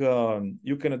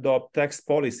adopt tax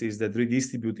policies that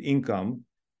redistribute income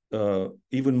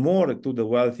even more to the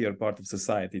wealthier part of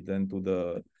society than to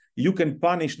the. You can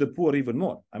punish the poor even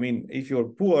more. I mean, if you're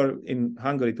poor in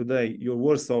Hungary today, you're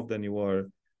worse off than you were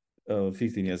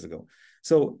 15 years ago.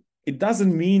 So it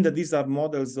doesn't mean that these are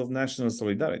models of national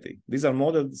solidarity. These are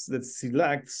models that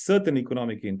select certain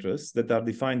economic interests that are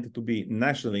defined to be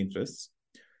national interests,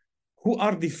 who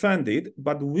are defended,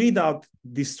 but without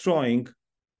destroying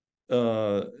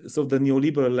the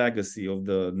neoliberal legacy of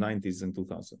the 90s and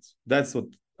 2000s. That's what,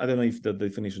 I don't know if the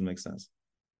definition makes sense.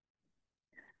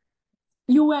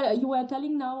 You were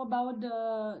telling now about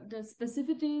the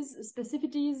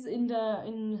specificities in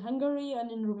Hungary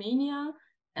and in Romania,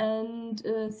 and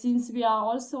since we are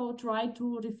also trying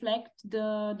to reflect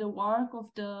the work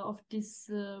of this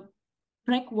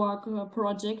work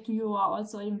project you are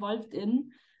also involved in,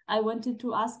 I wanted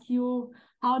to ask you,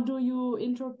 how do you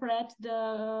interpret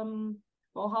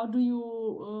or how do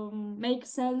you make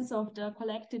sense of the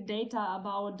collected data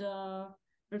about the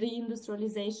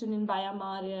reindustrialization in Baia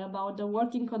Mare, about the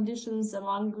working conditions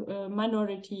among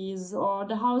minorities, or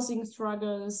the housing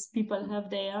struggles people have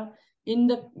there in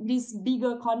this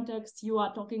bigger context you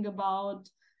are talking about,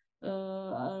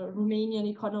 Romanian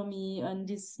economy and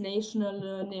this national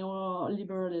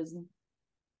neoliberalism?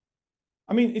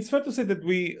 I mean, it's fair to say that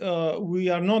we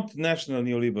are not national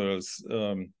neoliberals.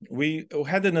 We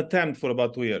had an attempt for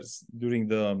about 2 years during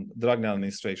the Dragnea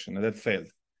administration, and that failed.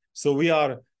 So we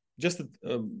are just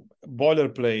a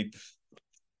boilerplate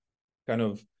kind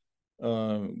of,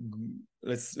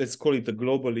 let's call it a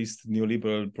globalist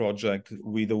neoliberal project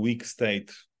with a weak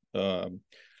state, and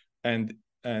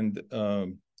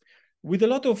with a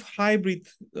lot of hybrid.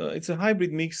 It's a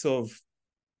hybrid mix of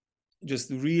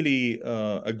just really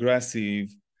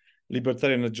aggressive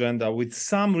libertarian agenda with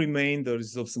some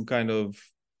remainders of some kind of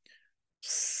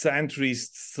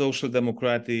centrist social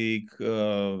democratic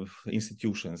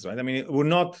institutions, right? I mean, we're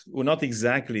not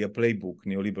exactly a playbook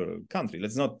neoliberal country.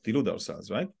 Let's not delude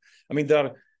ourselves, right? I mean, there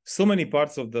are so many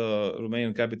parts of the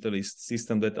Romanian capitalist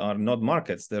system that are not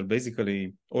markets. They're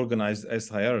basically organized as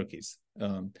hierarchies.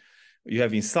 You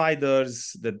have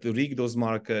insiders that rig those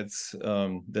markets,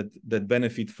 that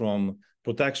benefit from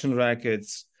protection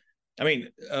rackets. I mean,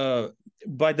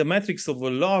 by the metrics of a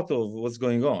lot of what's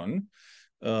going on,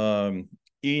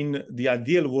 in the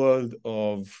ideal world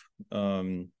of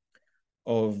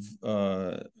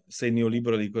say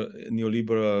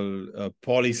neoliberal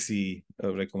policy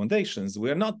recommendations,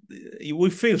 we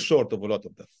fell short of a lot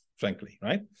of them, frankly,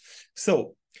 right?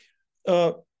 So.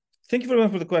 Thank you very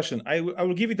much for the question. I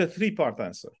will give it a 3-part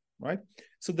answer, right?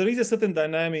 So there is a certain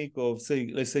dynamic of,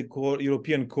 let's say,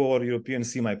 European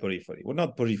semi-periphery. We're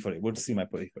not periphery, we're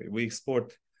semi-periphery. We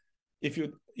export,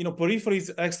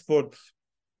 peripheries export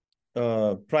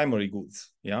primary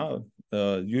goods, yeah,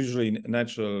 usually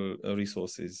natural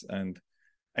resources and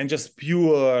just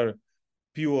pure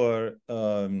sort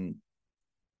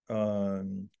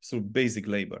of basic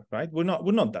labor, right? We're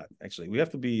not that, actually. We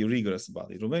have to be rigorous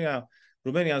about it.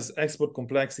 Romania's export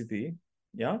complexity,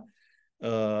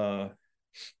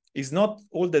 is not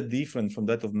all that different from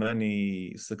that of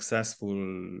many successful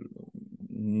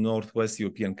Northwest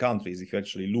European countries if you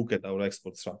actually look at our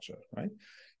export structure, right?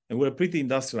 and we're a pretty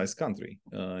industrialized country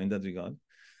in that regard.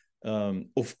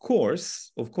 Of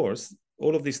course,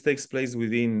 all of this takes place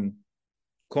within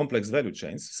complex value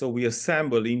chains. So we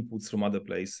assemble inputs from other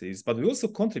places, but we also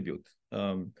contribute.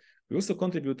 We also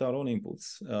contribute our own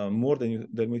inputs more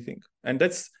than we think. And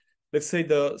that's, let's say,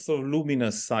 the sort of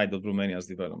luminous side of Romania's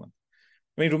development.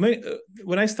 I mean, Romania,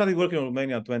 when I started working in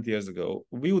Romania 20 years ago,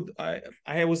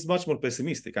 I was much more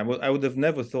pessimistic. I would have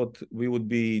never thought we would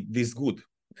be this good.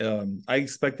 I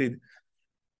expected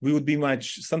we would be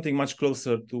something much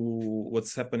closer to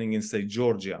what's happening in, say,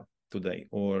 Georgia today,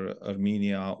 or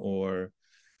Armenia, or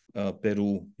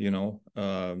Peru,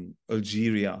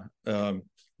 Algeria.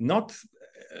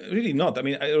 Really not. I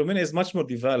mean, Romania is much more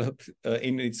developed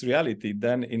in its reality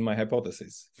than in my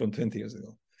hypothesis from 20 years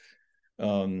ago.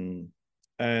 So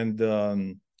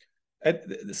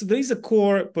there is a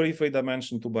core periphery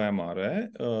dimension to Baia Mare.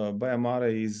 Baia Mare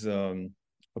is a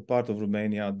part of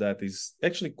Romania that is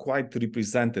actually quite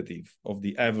representative of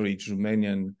the average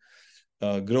Romanian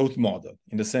growth model,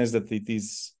 in the sense that it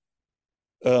is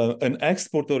an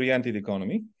export-oriented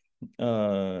economy.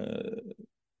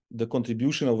 The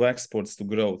contribution of exports to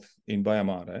growth in Baia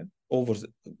Mare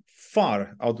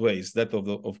far outweighs that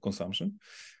of consumption.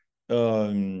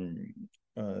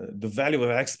 The value of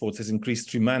exports has increased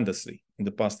tremendously in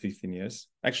the past 15 years.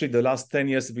 Actually, the last 10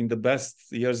 years have been the best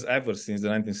years ever since the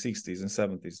 1960s and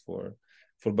 70s for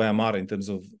Baia Mare in terms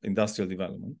of industrial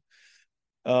development.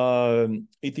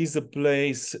 It is a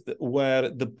place where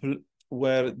the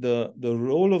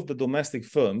role of the domestic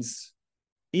firms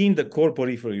in the core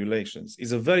periphery relations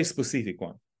is a very specific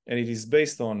one, and it is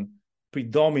based on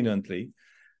predominantly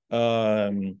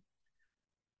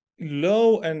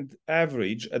low and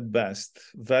average at best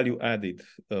value-added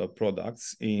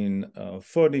products in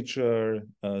furniture,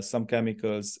 some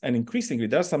chemicals, and increasingly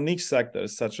there are some niche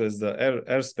sectors such as the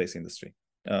aerospace industry.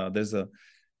 There's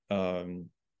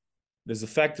a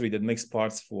factory that makes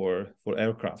parts for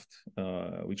aircraft,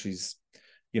 which is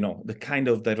the kind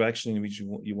of direction in which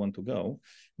you want to go.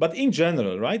 But in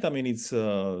general, right? I mean, it's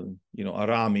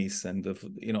Aramis and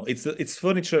it's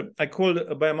furniture. I call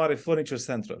Baia Mare Furniture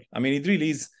Central. I mean, it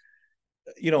really is.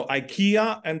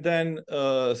 IKEA and then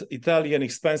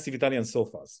expensive Italian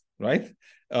sofas, right?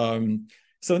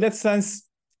 So in that sense,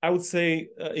 I would say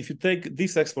if you take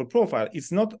this export profile,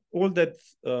 it's not all that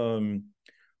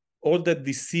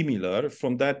dissimilar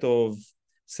from that of,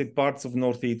 say, parts of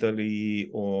North Italy,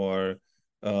 or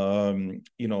some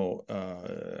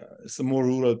more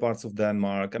rural parts of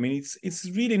Denmark. I mean, it's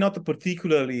really not a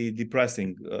particularly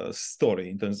depressing story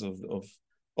in terms of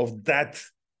that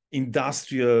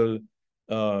industrial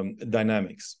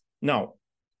dynamics. Now,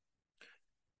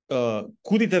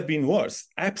 could it have been worse?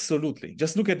 Absolutely.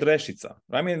 Just look at Reșița.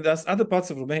 I mean, there's other parts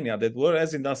of Romania that were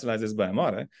as industrialized as Baia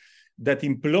Mare that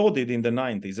imploded in the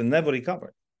 90s and never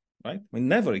recovered, right? I mean,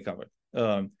 never recovered.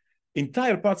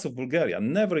 Entire parts of Bulgaria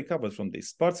never recovered from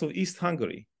this. Parts of East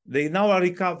Hungary, they now are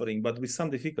recovering, but with some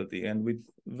difficulty and with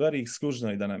very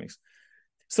exclusionary dynamics.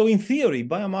 So in theory,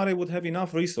 Baia Mare would have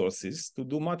enough resources to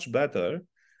do much better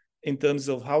in terms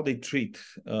of how they treat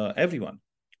everyone,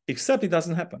 except it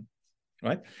doesn't happen,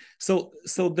 right? So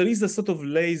there is a sort of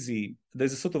lazy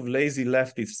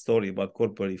leftist story about core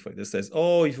periphery that says,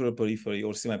 oh, if you're a periphery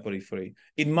or semi-periphery,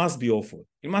 it must be awful.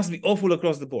 It must be awful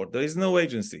across the board. There is no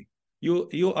agency.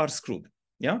 You are screwed,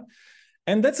 yeah?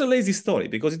 And that's a lazy story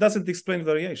because it doesn't explain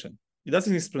variation. It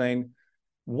doesn't explain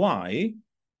why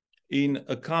in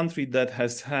a country that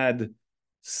has had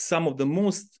some of the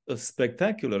most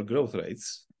spectacular growth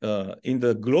rates in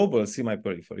the global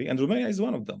semi-periphery, and Romania is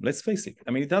one of them. Let's face it. I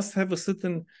mean, it does have a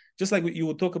certain, just like you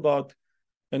would talk about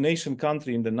an Asian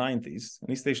country in the 90s,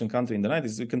 an East Asian country in the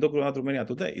 90s, we can talk about Romania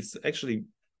today. It's actually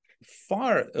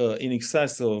far in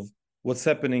excess of what's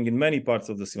happening in many parts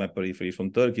of the semi-periphery,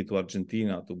 from Turkey to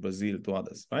Argentina to Brazil to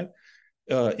others, right?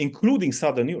 Including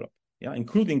Southern Europe, yeah,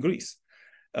 including Greece.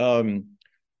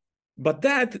 But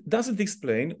that doesn't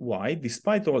explain why,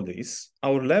 despite all this,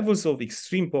 our levels of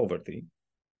extreme poverty,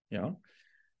 yeah,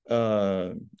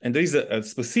 and there is a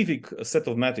specific set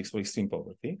of metrics for extreme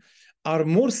poverty, are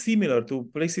more similar to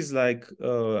places like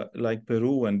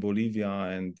Peru and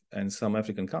Bolivia and some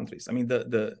African countries. I mean,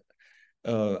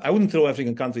 I wouldn't throw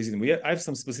African countries in. I have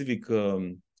some specific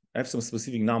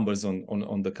numbers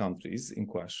on the countries in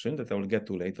question that I will get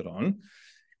to later on,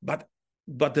 but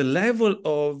the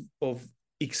level of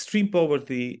extreme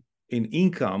poverty in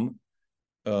income,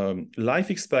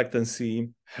 life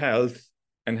expectancy, health,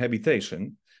 and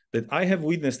habitation that I have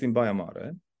witnessed in Baia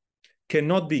Mare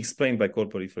cannot be explained by core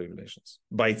periphery relations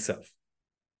by itself,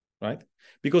 right?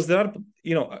 Because there are,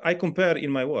 I compare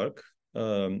in my work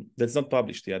that's not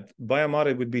published yet, Baia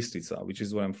Mare with Bistrica, which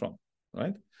is where I'm from,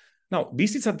 right? Now,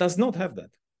 Bistrica does not have that,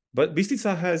 but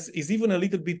Bistrica is even a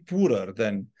little bit poorer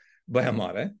than Baia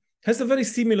Mare, has a very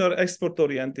similar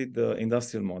export-oriented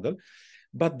industrial model,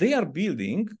 but they are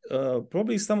building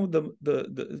probably some of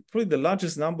probably the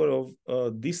largest number of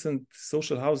decent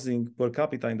social housing per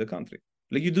capita in the country.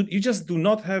 Like you just do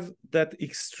not have that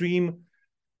extreme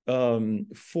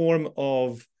form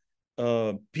of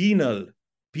penal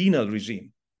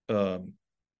regime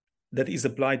that is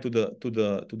applied to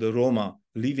the Roma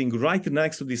living right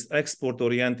next to these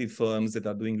export-oriented firms that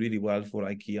are doing really well for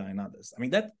IKEA and others. I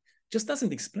mean, that just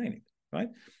doesn't explain it, right?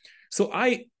 So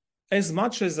as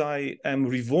much as I am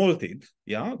revolted,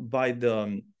 yeah, by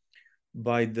the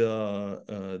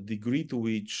degree to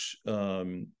which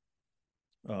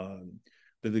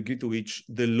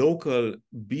the local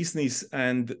business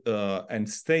and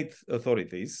state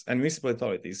authorities and municipal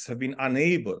authorities have been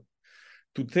unable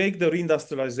to take the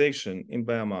reindustrialization in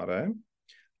Baia Mare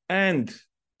and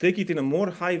take it in a more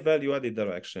high value-added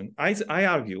direction, I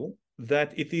argue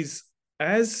that it is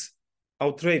as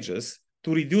outrageous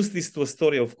to reduce this to a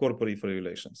story of corporate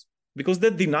relations, because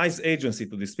that denies agency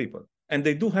to these people. And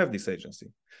they do have this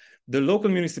agency. The local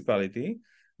municipality,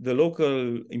 the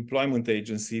local employment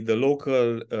agency, the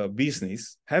local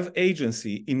business have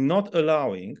agency in not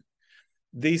allowing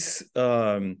this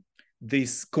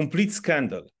complete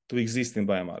scandal to exist in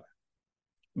Baia Mare,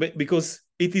 because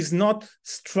it is not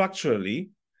structurally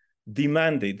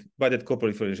demanded by that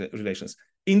corporate relations.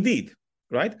 Indeed,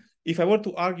 right? If I were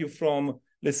to argue from,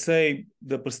 let's say,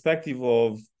 the perspective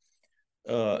of,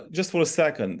 just for a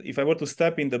second, if I were to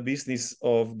step in the business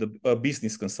of the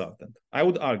business consultant, I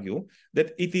would argue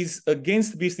that it is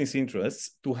against business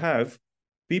interests to have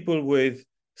people with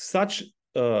such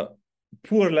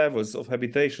poor levels of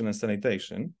habitation and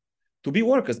sanitation to be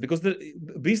workers, because the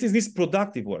business needs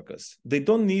productive workers. They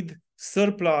don't need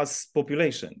surplus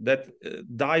population that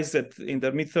dies in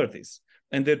their mid-30s,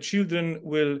 and their children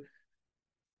will,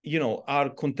 are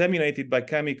contaminated by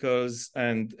chemicals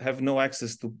and have no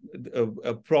access to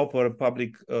a proper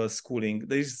public schooling.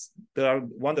 There are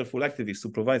wonderful activists who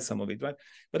provide some of it, right?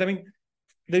 But I mean,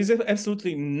 there is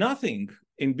absolutely nothing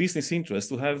in business interest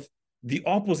to have the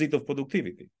opposite of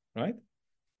productivity, right?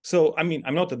 So, I mean,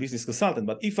 I'm not a business consultant,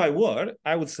 but if I were,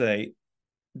 I would say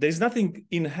there's nothing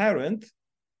inherent.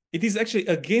 It is actually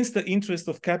against the interest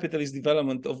of capitalist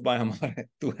development of Baia Mare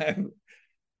to have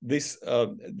this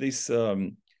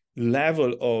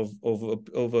level of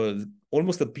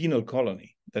almost a penal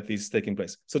colony that is taking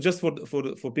place. So just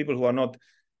for people who are not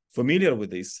familiar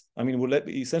with this, I mean, we're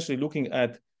essentially looking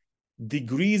at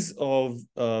degrees of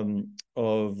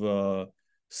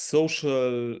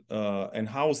social and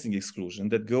housing exclusion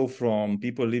that go from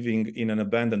people living in an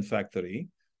abandoned factory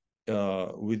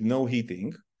with no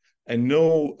heating and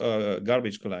no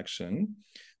garbage collection,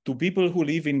 to people who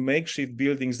live in makeshift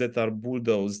buildings that are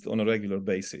bulldozed on a regular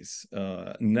basis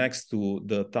next to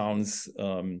the town's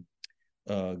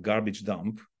garbage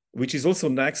dump, which is also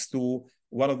next to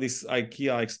one of these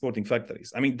IKEA exporting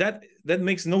factories. I mean, that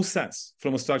makes no sense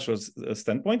from a structural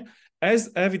standpoint, as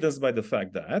evidenced by the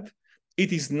fact that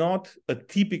it is not a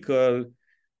typical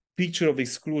picture of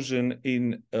exclusion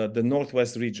in the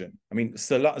Northwest region. I mean,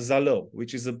 Zalău,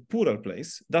 which is a poorer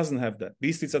place, doesn't have that.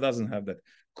 Bistrița doesn't have that.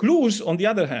 Cluj, on the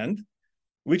other hand,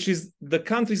 which is the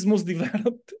country's most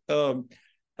developed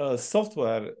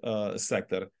software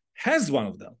sector, has one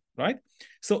of them, right?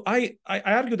 So I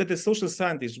argue that the social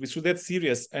scientists, we should get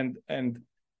serious and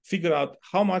figure out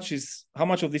how much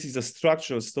of this is a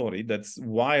structural story that's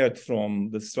wired from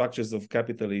the structures of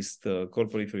capitalist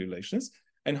corporate relations,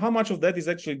 and how much of that is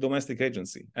actually domestic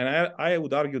agency. And I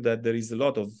would argue that there is a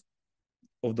lot of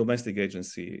domestic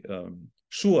agency.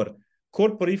 Sure,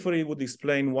 core periphery would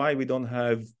explain why we don't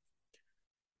have,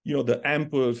 the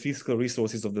ample fiscal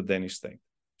resources of the Danish state.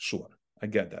 Sure, I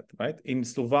get that, right? In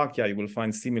Slovakia, you will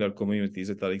find similar communities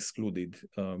that are excluded,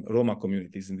 Roma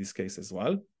communities in this case as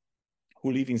well,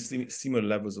 who live in similar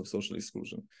levels of social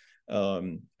exclusion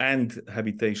and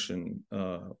habitation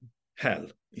hell,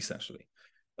 essentially.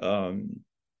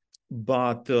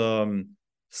 But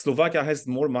Slovakia has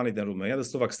more money than Romania. The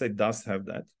Slovak state does have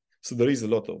that. So there is a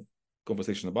lot of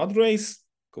conversation about race,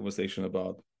 conversation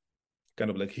about kind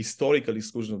of like historical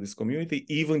exclusion of this community,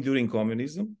 even during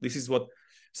communism. This is what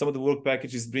some of the work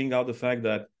packages bring out, the fact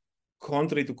that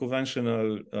contrary to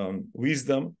conventional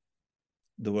wisdom,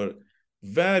 there were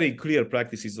very clear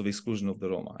practices of exclusion of the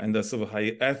Roma and the sort of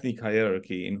ethnic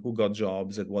hierarchy in who got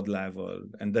jobs at what level,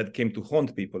 and that came to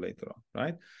haunt people later on,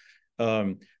 right?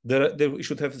 We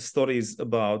should have stories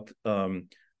about the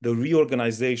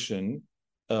reorganization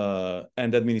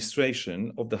and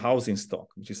administration of the housing stock,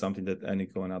 which is something that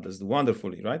Eniko and others do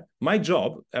wonderfully, right? My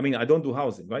job, I mean, I don't do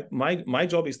housing, right? My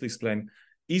job is to explain,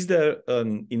 is there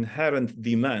an inherent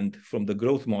demand from the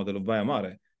growth model of Baia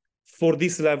Mare for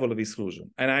this level of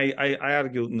exclusion? And I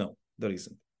argue, no, there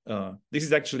isn't. This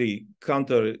is actually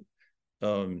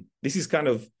this is kind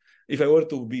of, if I were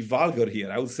to be vulgar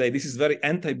here, I would say this is very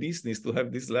anti-business to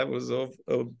have these levels of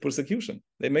persecution.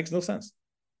 It makes no sense.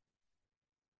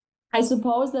 I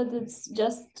suppose that it's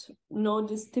just,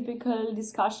 these typical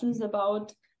discussions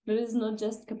about there is not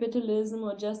just capitalism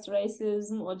or just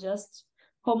racism or just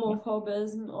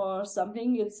homophobism or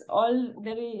something. It's all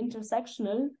very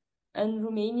intersectional, and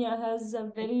Romania has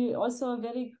also a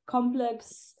very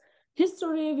complex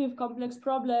history with complex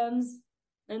problems,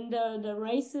 and the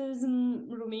racism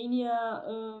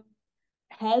Romania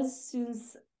has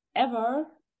since ever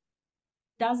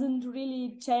doesn't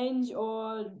really change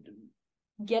or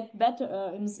get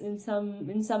better in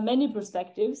some many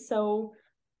perspectives. So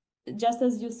just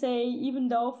as you say, even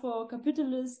though for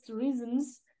capitalist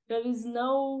reasons there is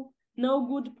no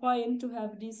good point to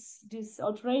have this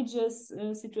outrageous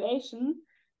situation,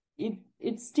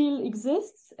 it still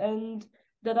exists, and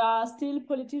there are still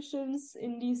politicians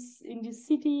in this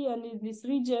city and in this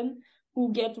region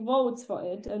who get votes for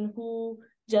it and who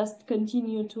just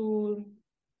continue to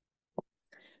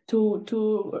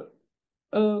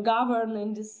govern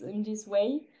in this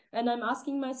way. And I'm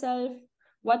asking myself,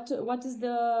 what is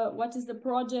the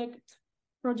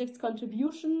project's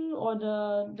contribution or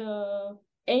the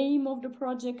aim of the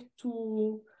project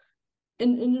to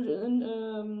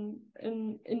in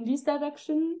this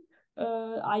direction?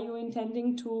 Are you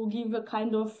intending to give a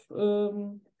kind of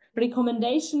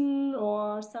recommendation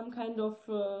or some kind of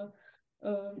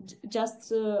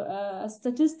just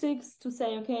statistics to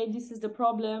say, okay, this is the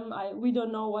problem, we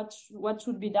don't know what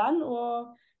should be done?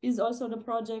 Or is also the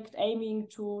project aiming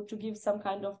to give some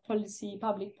kind of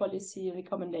public policy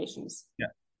recommendations?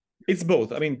 Yeah, it's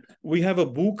both. I mean, we have a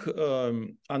book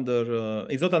under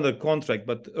it's not under contract,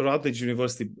 but Routledge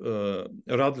University,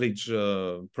 Routledge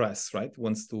Press, right,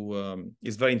 wants to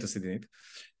is very interested in it,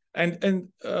 and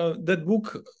that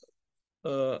book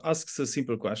asks a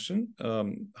simple question: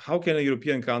 how can a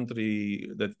European country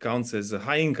that counts as a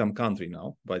high-income country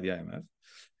now by the IMF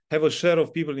have a share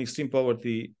of people in extreme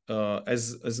poverty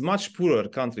as much poorer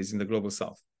countries in the global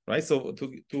south, right? So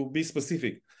to be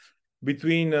specific,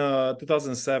 between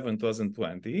 2007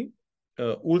 2020,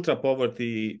 ultra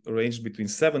poverty ranged between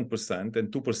 7%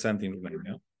 and 2% in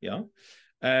Romania, yeah,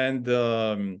 and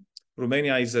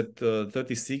Romania is at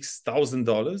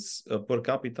 $36,000 per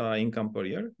capita income per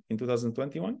year in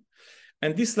 2021.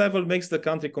 And this level makes the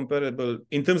country comparable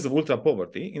in terms of ultra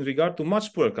poverty in regard to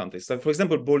much poorer countries. Like, for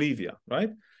example, Bolivia,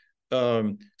 right?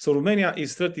 So Romania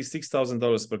is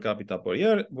 $36,000 per capita per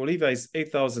year. Bolivia is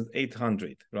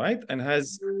 8,800, right? And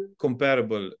has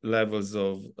comparable levels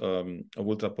of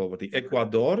ultra poverty.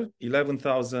 Ecuador,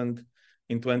 11,000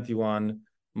 in 21,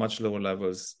 much lower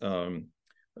levels of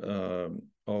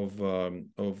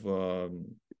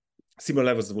similar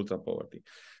levels of ultra poverty.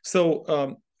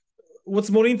 So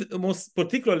what's most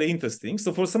particularly interesting,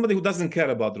 so for somebody who doesn't care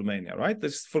about Romania, right?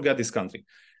 Let's forget this country.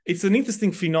 It's an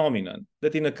interesting phenomenon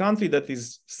that in a country that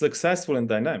is successful and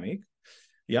dynamic,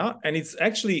 yeah, and it's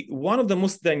actually one of the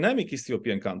most dynamic East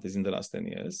European countries in the last 10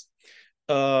 years,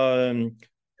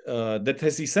 that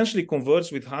has essentially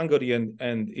converged with Hungary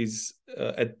and is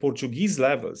at Portuguese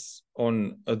levels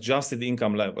on adjusted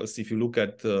income levels. If you look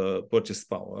at purchase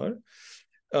power,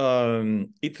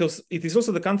 it is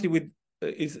also the country with,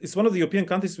 it's one of the European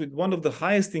countries with one of the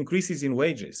highest increases in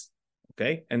wages,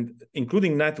 okay, and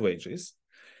including net wages,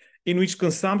 in which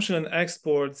consumption and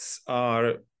exports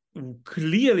are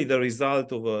clearly the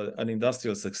result of an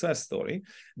industrial success story,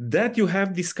 that you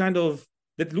have this kind of,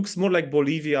 that looks more like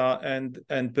Bolivia and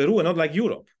Peru and not like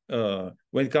Europe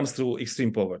when it comes to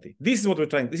extreme poverty. This is what we're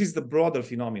trying, this is the broader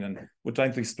phenomenon we're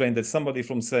trying to explain, that somebody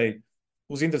from, say,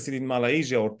 who's interested in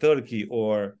Malaysia or Turkey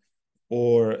or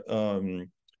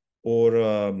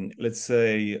let's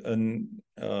say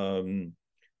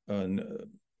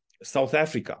South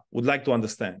Africa would like to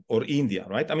understand, or India,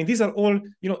 right? I mean, these are all,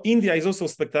 you know, India is also a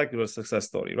spectacular success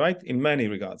story, right? In many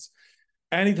regards.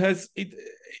 And it has,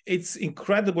 its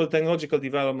incredible technological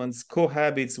developments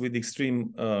cohabits with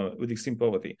extreme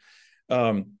poverty.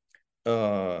 So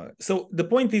the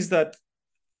point is that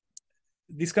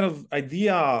this kind of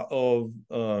idea of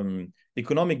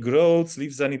economic growth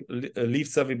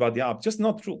lifts everybody up, just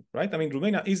not true, right? I mean,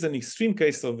 Romania is an extreme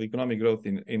case of economic growth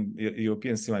in the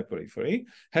European semi-periphery,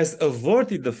 has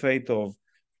averted the fate of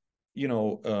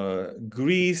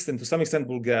Greece and to some extent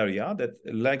Bulgaria, that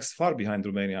lags far behind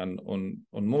Romania on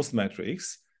most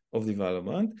metrics of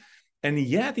development, and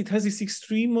yet it has this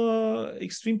extreme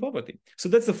poverty. So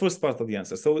that's the first part of the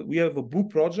answer. So we have a book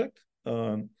project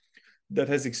that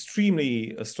has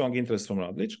extremely strong interest from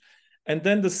Routledge. And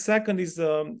then the second is,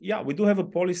 we do have a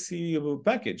policy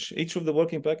package. Each of the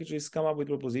working packages come up with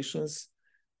propositions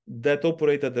that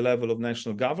operate at the level of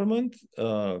national government,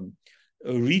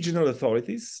 regional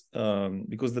authorities,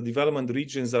 because the development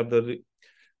regions are the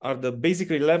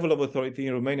basically level of authority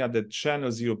in Romania that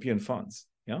channels European funds,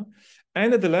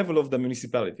 and at the level of the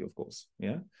municipality, of course,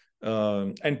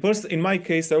 in my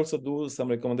case, I also do some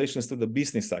recommendations to the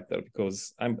business sector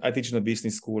because I teach in a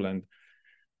business school, and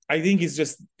I think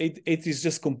it is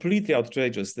just completely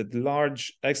outrageous that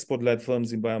large export-led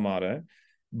firms in Baia Mare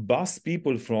bus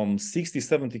people from 60,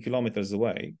 70 kilometers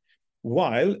away,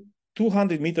 while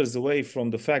 200 meters away from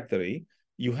the factory,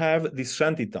 you have this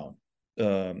shanty town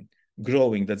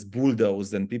growing that's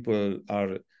bulldozed, and people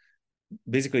are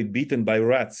basically beaten by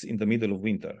rats in the middle of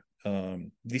winter.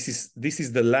 This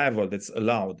is the level that's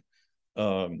allowed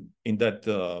in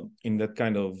that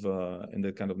kind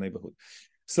of neighborhood.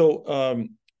 So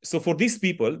for these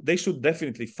people, they should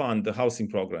definitely fund the housing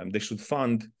program. They should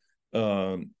fund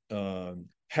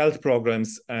health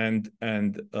programs and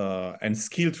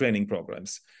skill training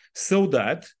programs, so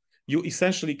that you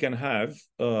essentially can have,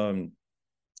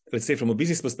 let's say from a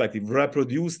business perspective,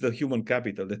 reproduce the human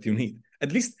capital that you need.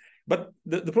 At least, but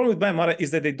the problem with Baia Mare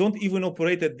is that they don't even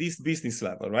operate at this business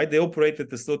level, right? They operate at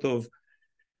the sort of,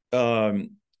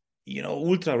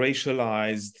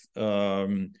 ultra-racialized,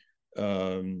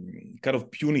 kind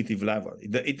of punitive level.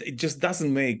 It just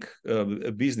doesn't make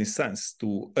a business sense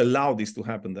to allow this to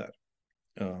happen there.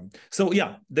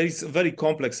 There is a very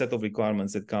complex set of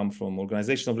requirements that come from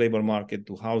organization of labor market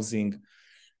to housing,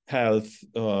 health,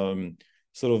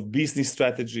 sort of business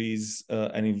strategies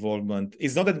and involvement.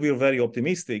 It's not that we're very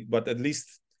optimistic, but at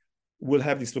least we'll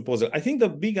have this proposal. I think the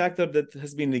big actor that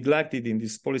has been neglected in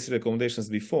these policy recommendations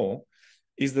before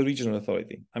is the regional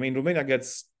authority. I mean, Romania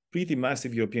gets pretty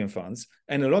massive European funds,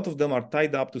 and a lot of them are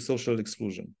tied up to social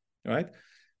exclusion, right?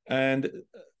 And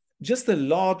just a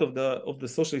lot of the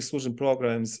social exclusion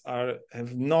programs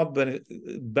have not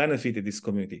benefited this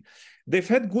community. They've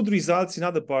had good results in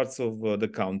other parts of the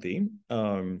county.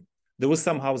 There was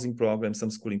some housing programs,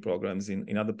 some schooling programs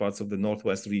in other parts of the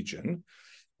Northwest region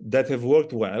that have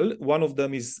worked well. One of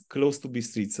them is close to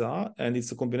Bistrița, and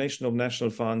it's a combination of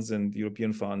national funds and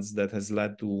European funds that has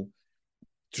led to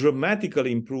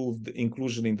dramatically improved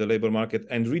inclusion in the labor market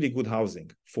and really good housing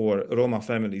for Roma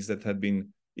families that had been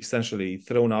essentially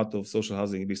thrown out of social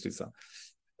housing in Bistrița.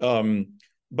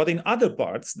 But in other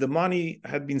parts, the money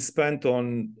had been spent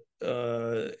on,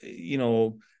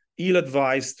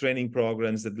 ill-advised training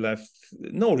programs that left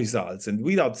no results and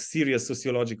without serious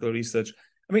sociological research.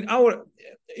 I mean,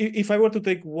 if I were to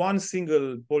take one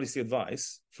single policy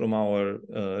advice from our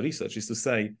research is to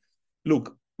say,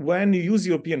 look, when you use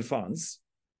European funds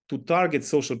to target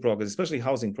social programs, especially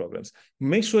housing programs,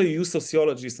 make sure you use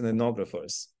sociologists and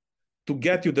ethnographers to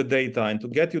get you the data and to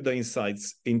get you the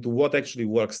insights into what actually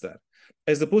works there,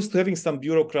 as opposed to having some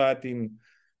bureaucrat in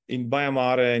Baia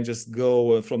Mare and just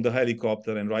go from the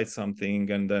helicopter and write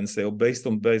something and then say, based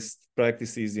on best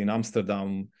practices in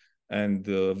Amsterdam and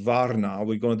Varna,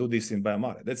 we're going to do this in Baia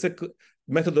Mare. That's a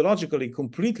methodologically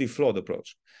completely flawed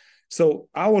approach. So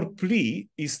our plea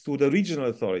is to the regional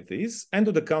authorities and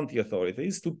to the county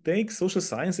authorities to take social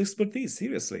science expertise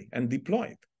seriously and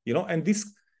deploy it. And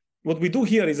what we do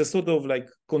here is a sort of like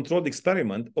controlled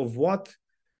experiment of what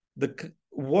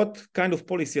kind of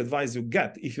policy advice you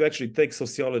get if you actually take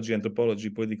sociology, anthropology,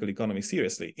 political economy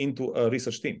seriously into a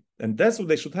research team. And that's what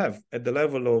they should have at the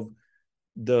level of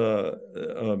the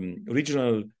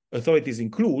regional authorities in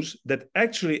Cluj that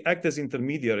actually act as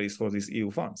intermediaries for these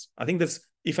EU funds. I think that's,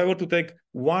 if I were to take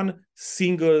one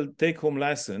single take-home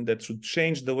lesson that should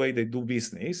change the way they do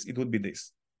business, it would be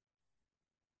this.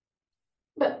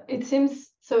 But it seems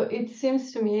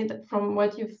to me that from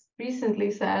what you've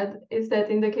recently said is that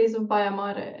in the case of Baia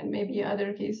Mare and maybe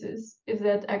other cases, is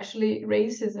that actually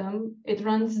racism, it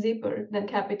runs deeper than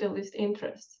capitalist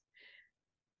interests.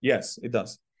 Yes, it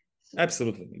does.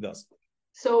 Absolutely, it does.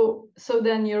 So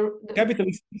then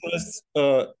capitalist interests,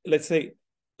 let's say,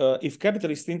 if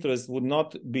capitalist interests would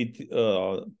not be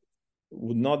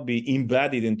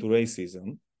embedded into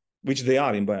racism, which they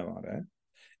are in Baia Mare,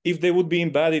 if they would be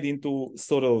embedded into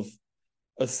sort of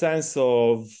a sense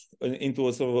of, into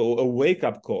a sort of a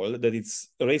wake-up call that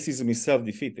racism is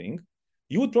self-defeating,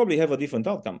 you would probably have a different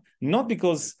outcome. Not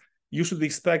because you should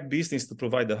expect business to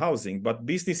provide the housing, but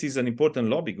business is an important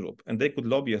lobby group, and they could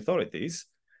lobby authorities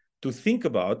to think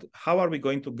about how are we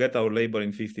going to get our labor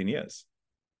in 15 years,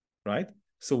 right?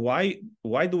 So why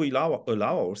do we allow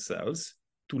ourselves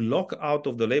to lock out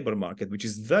of the labor market, which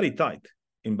is very tight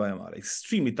in Baia Mare,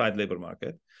 extremely tight labor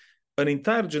market, an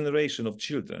entire generation of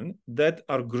children that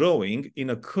are growing in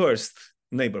a cursed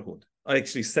neighborhood,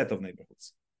 actually set of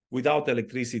neighborhoods, without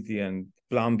electricity and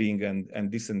plumbing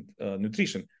and decent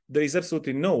nutrition. There is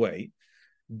absolutely no way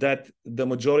that the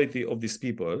majority of these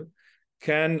people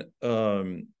can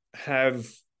have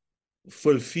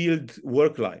fulfilled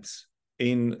work lives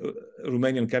in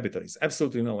Romanian capitalism.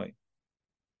 Absolutely no way.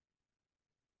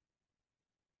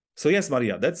 So yes,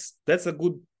 Maria, that's a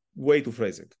good way to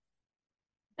phrase it.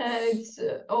 It's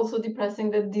also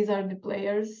depressing that these are the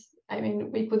players. I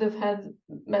mean, we could have had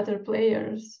better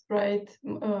players, right?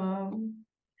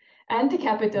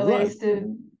 Anti-capitalist, right.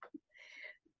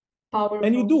 powerful.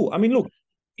 And you do. I mean, look,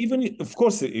 even of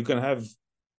course you can have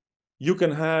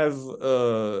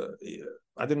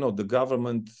I don't know, the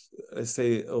government, let's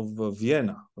say, of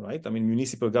Vienna, right? I mean,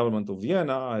 municipal government of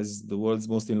Vienna as the world's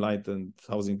most enlightened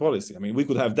housing policy. I mean, we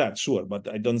could have that, sure, but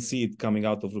I don't see it coming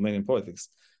out of Romanian politics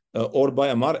or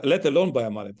Baia Mare, let alone Baia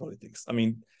Mare politics. I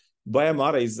mean, Baia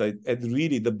Mare is at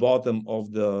really the bottom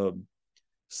of the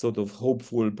sort of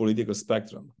hopeful political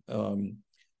spectrum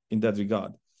in that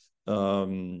regard.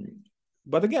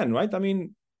 But again, right? I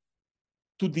mean,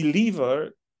 to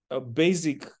deliver a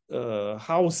basic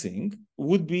housing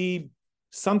would be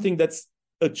something that's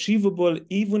achievable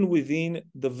even within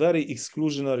the very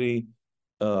exclusionary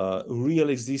real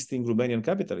existing Romanian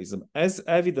capitalism, as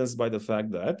evidenced by the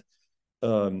fact that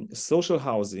social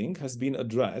housing has been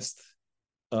addressed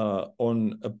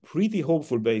on a pretty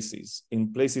hopeful basis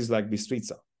in places like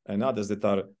Bistrița and others that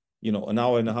are, an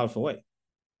hour and a half away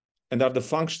and are the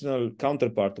functional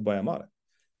counterpart to Baia Mare.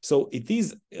 So it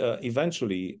is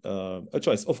eventually a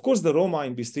choice. Of course, the Roma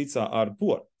in Bistrița are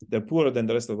poor. They're poorer than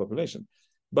the rest of the population,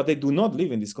 but they do not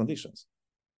live in these conditions.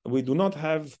 We do not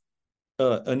have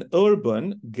an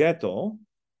urban ghetto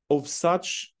of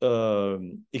such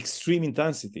extreme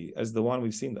intensity as the one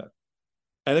we've seen there.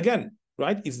 And again,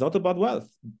 right, it's not about wealth.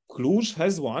 Cluj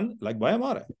has one like Baia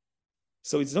Mare.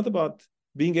 So it's not about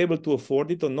being able to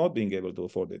afford it or not being able to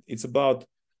afford it. It's about,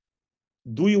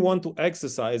 do you want to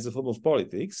exercise a form of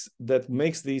politics that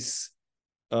makes this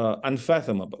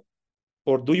unfathomable?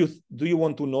 Or do you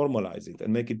want to normalize it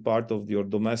and make it part of your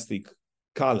domestic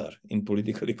color in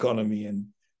political economy and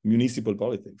municipal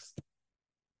politics?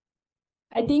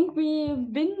 I think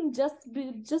we've been just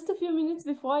a few minutes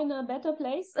before in a better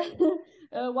place.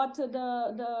 What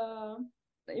the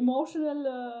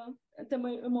emotional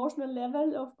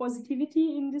level of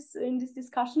positivity in this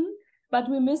discussion, but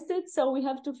we missed it, so we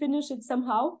have to finish it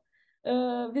somehow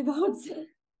without.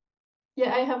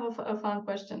 Yeah, I have a fun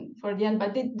question for the end.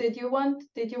 But did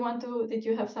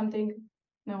you have something?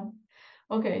 No.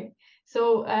 Okay.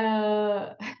 So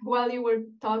while you were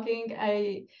talking,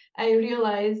 I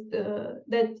realized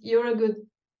that you're a good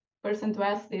person to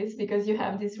ask this because you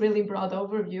have this really broad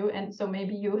overview, and so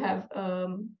maybe you have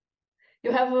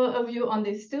a view on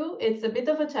this too. It's a bit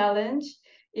of a challenge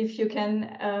if you can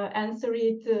answer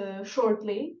it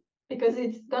shortly, because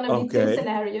it's gonna be two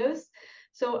scenarios.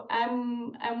 So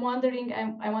I'm wondering,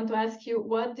 I want to ask you,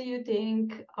 what do you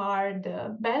think are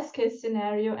the best case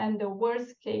scenario and the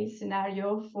worst case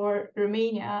scenario for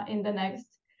Romania in the next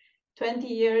 20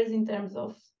 years in terms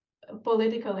of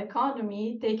political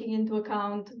economy, taking into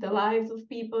account the lives of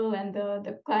people and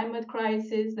the climate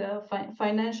crisis, the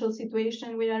financial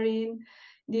situation we are in,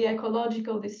 the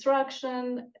ecological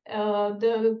destruction,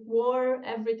 the war,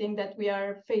 everything that we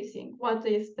are facing? What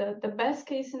is the best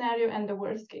case scenario and the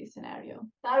worst case scenario?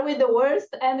 Start with the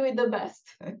worst and with the best.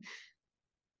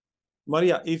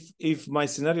 Maria, if my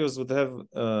scenarios would have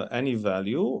any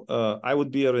value, I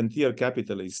would be a rentier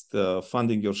capitalist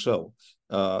funding your show.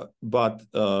 But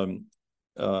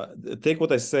take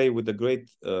what I say with a great,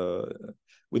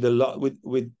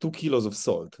 with 2 kilos of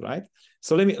salt, right?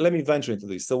 So let me venture into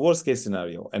this. The worst case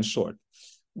scenario, and short.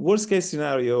 Worst case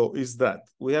scenario is that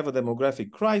we have a demographic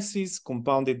crisis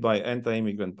compounded by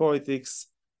anti-immigrant politics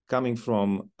coming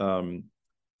from an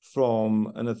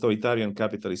authoritarian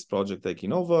capitalist project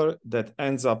taking over that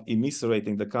ends up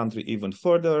immiserating the country even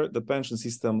further. The pension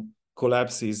system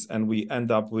collapses and we end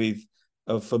up with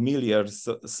a familiar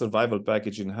survival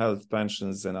package in health,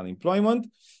 pensions, and unemployment,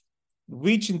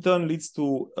 which in turn leads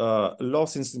to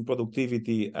losses in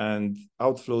productivity and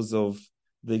outflows of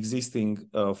the existing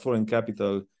foreign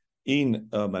capital in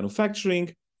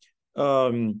manufacturing.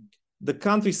 the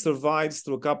country survives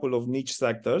through a couple of niche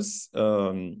sectors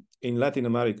in Latin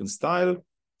American style,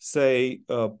 say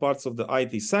parts of the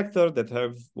IT sector that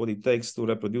have what it takes to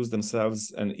reproduce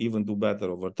themselves and even do better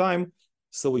over time.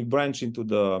 So we branch into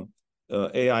the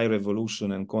AI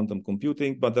revolution and quantum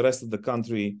computing, but the rest of the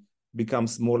country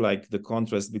becomes more like the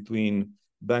contrast between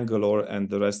Bangalore and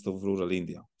the rest of rural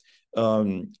India.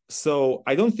 So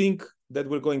I don't think that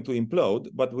we're going to implode,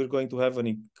 but we're going to have an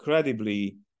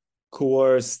incredibly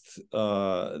coerced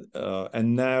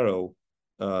and narrow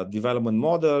development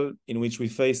model in which we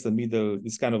face the middle,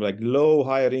 this kind of like low,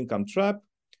 higher income trap,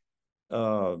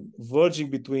 verging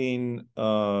between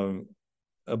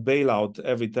a bailout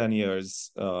every 10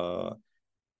 years, a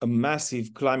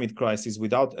massive climate crisis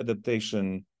without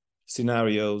adaptation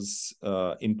scenarios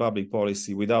in public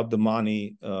policy, without the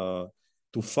money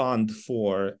to fund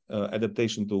for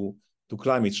adaptation to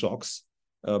climate shocks.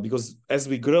 Because as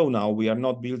we grow now, we are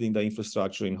not building the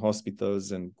infrastructure in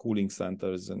hospitals and cooling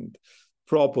centers and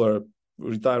proper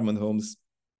retirement homes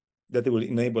that will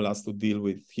enable us to deal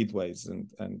with heat waves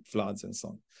and floods and so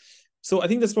on. So I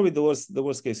think that's probably the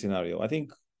worst case scenario. I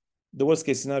think the worst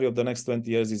case scenario of the next 20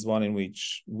 years is one in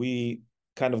which we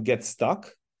kind of get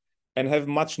stuck and have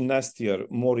much nastier,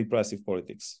 more repressive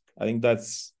politics. I think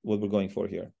that's what we're going for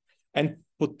here. And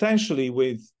potentially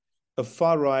with a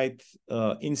far-right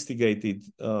instigated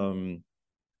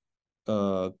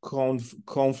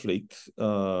conflict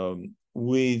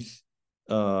with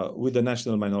the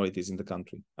national minorities in the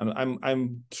country. And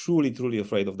I'm truly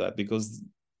afraid of that, because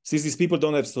since these people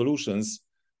don't have solutions,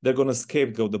 they're going to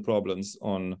scapegoat the problems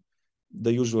on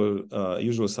the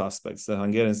usual suspects, the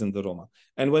Hungarians and the Roma.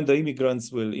 And when the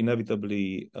immigrants will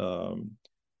inevitably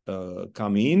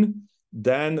come in,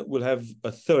 then we'll have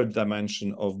a third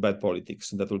dimension of bad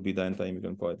politics, and that will be the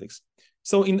anti-immigrant politics.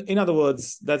 So in other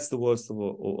words, that's the worst of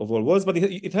all worlds, but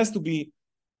it has to be,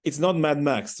 it's not Mad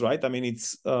Max, right? I mean,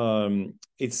 it's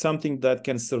something that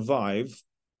can survive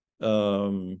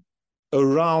around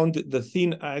the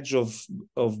thin edge of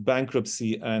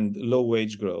bankruptcy and low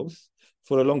wage growth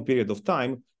for a long period of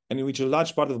time, and in which a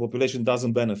large part of the population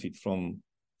doesn't benefit from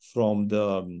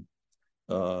the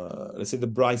let's say the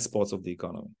bright spots of the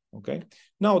economy. Okay.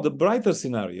 Now the brighter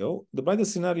scenario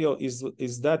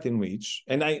is that in which,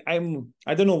 and I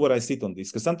don't know where I sit on this,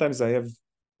 because sometimes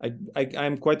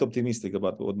I'm quite optimistic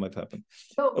about what might happen.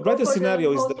 A brighter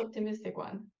scenario is the most optimistic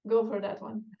one. Go for that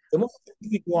one. The most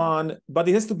optimistic one, but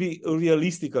it has to be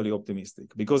realistically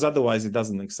optimistic, because otherwise it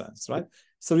doesn't make sense, right?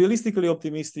 So realistically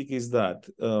optimistic is that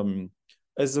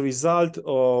as a result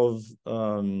of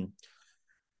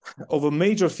a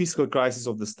major fiscal crisis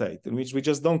of the state, in which we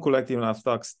just don't collect enough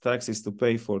taxes to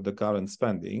pay for the current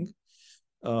spending,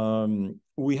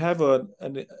 we have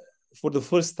for the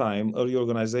first time a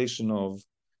reorganization of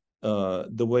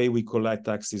the way we collect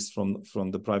taxes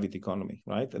from the private economy,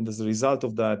 right? And as a result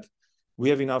of that, we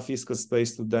have enough fiscal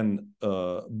space to then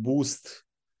boost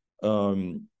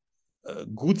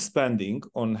good spending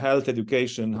on health,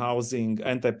 education, housing,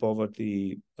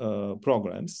 anti-poverty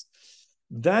programs.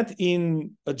 That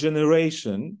in a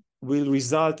generation will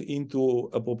result into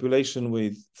a population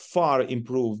with far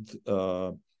improved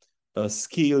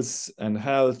skills and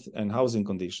health and housing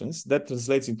conditions. That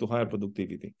translates into higher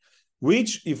productivity,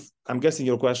 which, if I'm guessing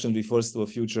your question refers to a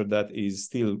future that is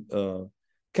still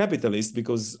capitalist,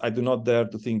 because I do not dare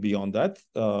to think beyond that.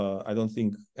 I don't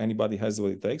think anybody has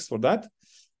what it takes for that.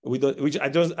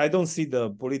 I don't see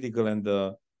the political and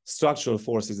the structural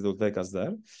forces that will take us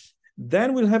there.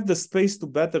 Then we'll have the space to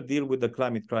better deal with the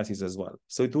climate crisis as well.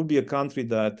 So it will be a country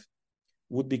that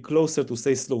would be closer to,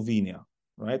 say, Slovenia,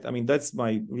 right? I mean, that's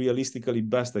my realistically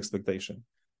best expectation.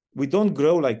 We don't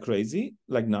grow like crazy,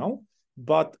 like now,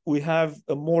 but we have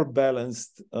a more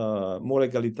balanced, more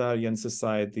egalitarian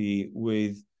society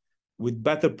with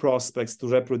better prospects to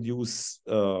reproduce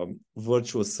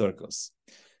virtuous circles.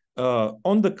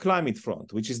 On the climate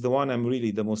front, which is the one I'm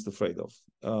really the most afraid of,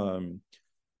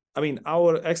 I mean,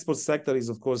 our export sector is,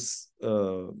 of course,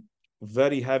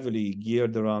 very heavily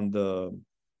geared around the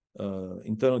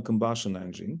internal combustion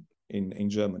engine in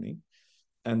Germany.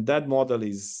 And that model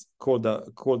is called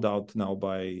out now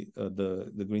by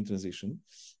the green transition.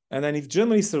 And then if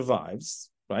Germany survives,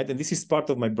 right, and this is part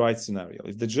of my bright scenario,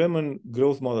 if the German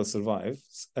growth model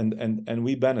survives and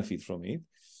we benefit from it,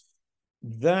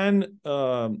 then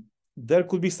there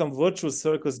could be some virtuous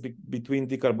circles between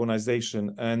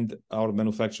decarbonization and our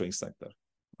manufacturing sector,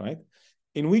 right?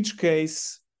 In which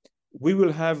case, we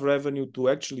will have revenue to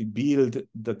actually build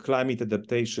the climate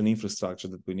adaptation infrastructure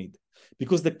that we need.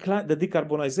 Because the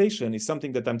decarbonization is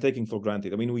something that I'm taking for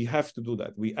granted. I mean, we have to do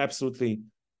that. We absolutely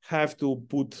have to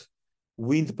put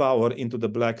wind power into the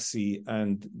Black Sea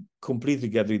and completely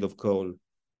get rid of coal,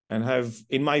 and have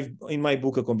in my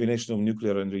book a combination of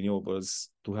nuclear and renewables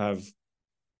to have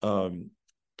a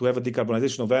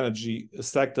decarbonization of energy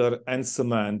sector and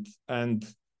cement and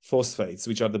phosphates,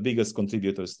 which are the biggest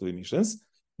contributors to emissions.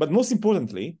 But most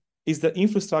importantly is the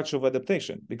infrastructure of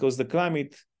adaptation, because the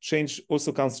climate change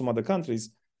also comes from other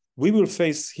countries. We will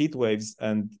face heat waves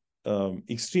and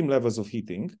extreme levels of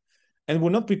heating, and we're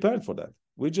not prepared for that.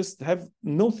 We just have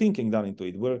no thinking done into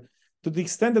it. We're, to the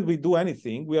extent that we do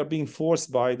anything, we are being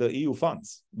forced by the EU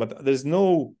funds, but there's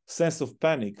no sense of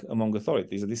panic among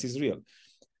authorities that this is real.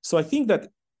 So I think that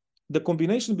the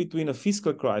combination between a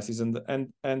fiscal crisis and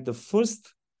the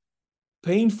first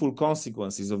painful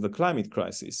consequences of the climate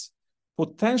crisis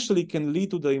potentially can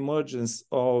lead to the emergence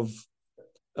of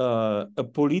a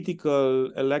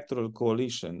political electoral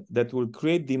coalition that will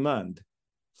create demand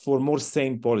for more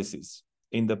sane policies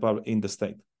in the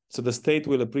state. So the state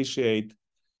will appreciate,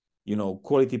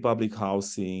 quality public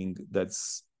housing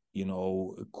that's,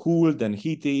 cooled and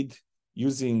heated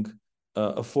using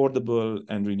affordable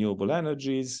and renewable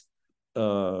energies,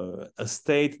 a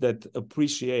state that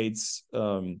appreciates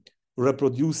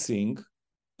reproducing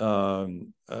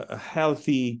a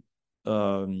healthy,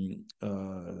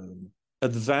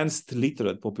 advanced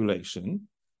literate population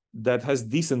that has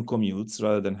decent commutes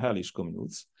rather than hellish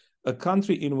commutes, a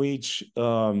country in which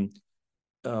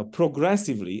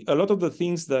progressively a lot of the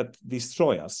things that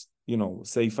destroy us,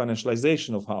 say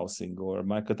financialization of housing or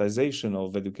marketization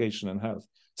of education and health,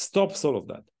 stops all of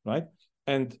that, right?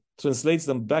 And translates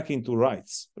them back into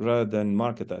rights rather than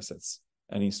market assets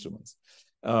and instruments.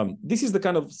 This is the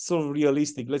kind of sort of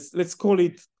realistic, let's call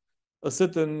it a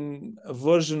certain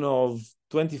version of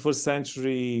 21st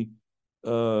century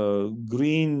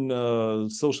green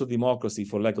social democracy,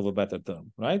 for lack of a better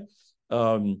term, right?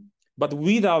 But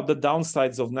without the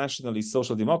downsides of nationalist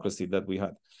social democracy that we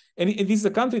had. And it is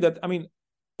a country that,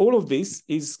 all of this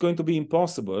is going to be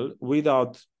impossible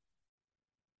without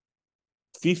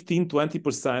 15,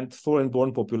 20%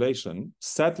 foreign-born population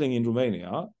settling in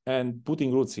Romania and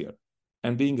putting roots here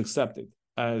and being accepted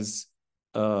as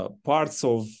parts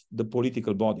of the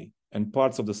political body and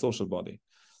parts of the social body.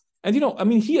 And,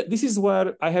 here, this is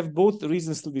where I have both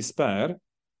reasons to despair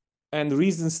and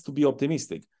reasons to be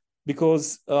optimistic,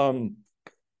 because I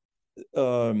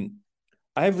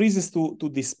have reasons to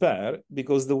despair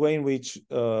because the way in which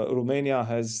Romania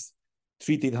has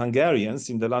treated Hungarians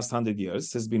in the last 100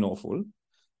 years has been awful.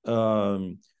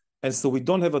 And so we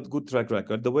don't have a good track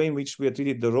record. The way in which we have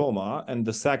treated the Roma and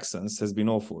the Saxons has been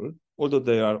awful, although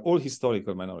they are all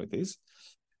historical minorities.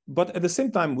 But at the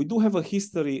same time, we do have a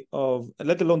history of,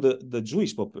 let alone the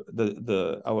Jewish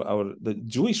the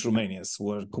Jewish Romanians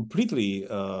were completely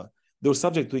they were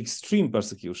subject to extreme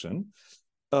persecution.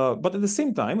 But at the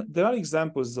same time, there are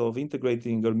examples of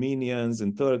integrating Armenians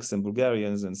and Turks and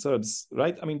Bulgarians and Serbs,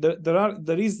 right?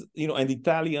 There is, and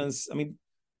Italians.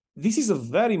 This is a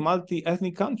very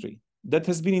multi-ethnic country that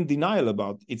has been in denial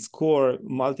about its core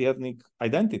multi-ethnic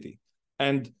identity,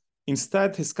 and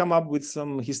instead has come up with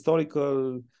some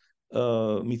historical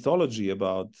mythology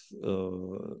about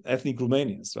ethnic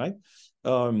Romanians, right?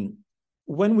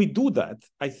 When we do that,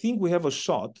 I think we have a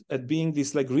shot at being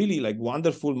this really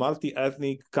wonderful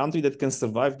multi-ethnic country that can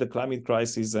survive the climate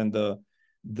crisis and the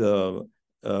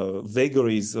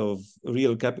vagaries of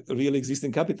real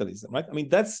existing capitalism, right?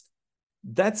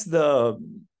 That's the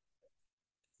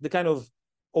kind of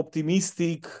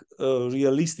optimistic,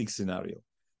 realistic scenario.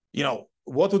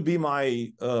 What would be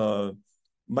my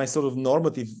sort of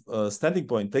normative standing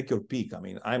point? Take your pick.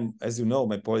 I'm, as you know,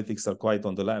 my politics are quite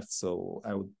on the left, so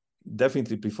I would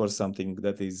definitely prefer something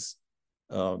that is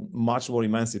much more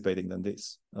emancipating than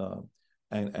this.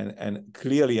 And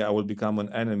clearly, I will become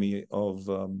an enemy of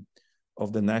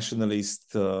the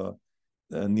nationalist,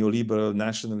 neoliberal,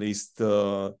 nationalist,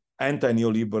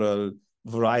 anti-neoliberal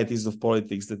varieties of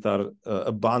politics that are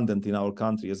abundant in our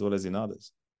country as well as in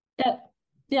others.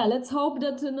 Yeah, let's hope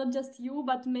that not just you,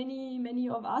 but many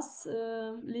of us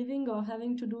living or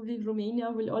having to do with Romania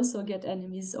will also get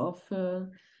enemies of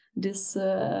this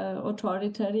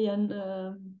authoritarian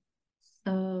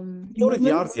we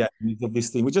already are the enemies of this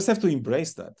thing. We just have to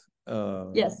embrace that.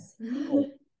 Yes.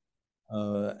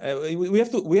 We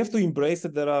have to embrace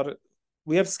that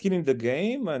we have skin in the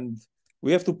game, and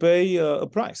we have to pay a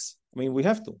price. We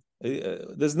have to.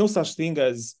 There's no such thing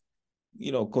as,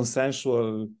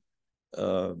 consensual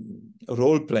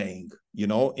role playing,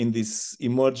 in this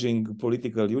emerging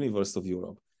political universe of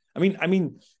Europe.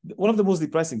 One of the most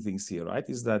depressing things here, right,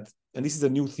 is that, and this is a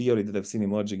new theory that I've seen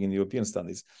emerging in European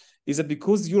studies, is that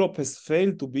because Europe has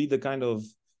failed to be the kind of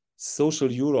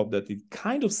social Europe that it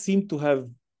kind of seemed to have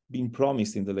been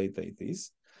promised in the late 80s.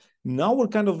 Now we're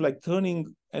kind of like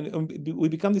turning, and we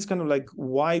become this kind of like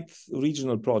white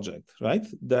regional project, right?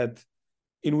 That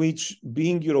in which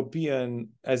being European,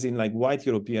 as in like white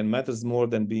European, matters more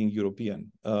than being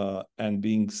European and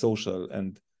being social,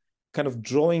 and kind of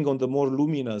drawing on the more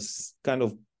luminous kind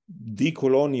of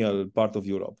decolonial part of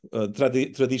Europe,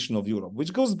 tradition of Europe,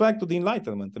 which goes back to the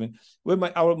Enlightenment. I mean, where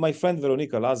my friend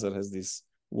Veronica Lazar has this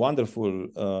wonderful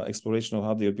exploration of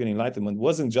how the European Enlightenment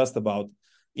wasn't just about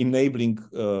enabling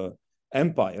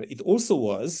empire. It also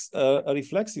was a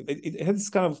reflexive. It had this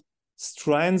kind of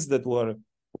strands that were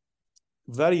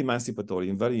very emancipatory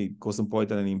and very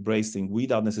cosmopolitan and embracing,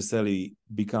 without necessarily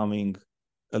becoming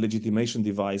a legitimation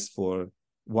device for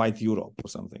white Europe or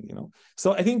something, you know.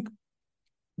 So I think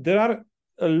there are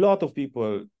a lot of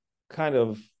people kind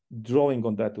of drawing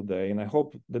on that today, and I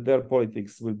hope that their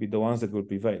politics will be the ones that will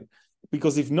prevail.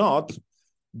 Because if not,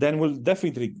 then we're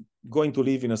definitely going to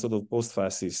live in a sort of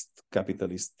post-fascist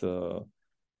capitalist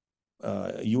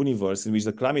universe in which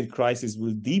the climate crisis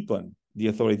will deepen the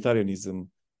authoritarianism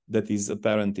that is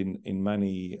apparent in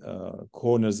many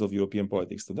corners of European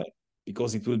politics today,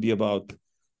 because it will be about,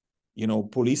 you know,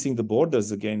 policing the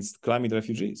borders against climate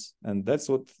refugees, and that's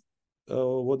what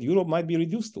Europe might be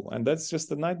reduced to, and that's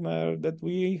just a nightmare that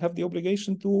we have the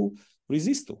obligation to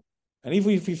resist to. And if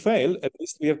we fail, at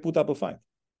least we have put up a fight.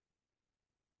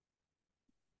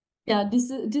 Yeah, this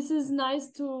is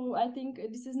nice to, I think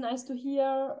this is nice to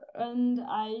hear, and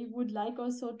I would like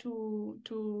also to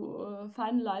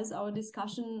finalize our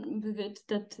discussion with it,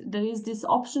 that there is this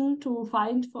option to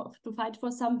fight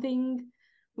for something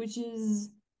which is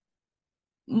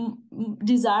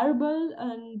desirable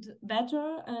and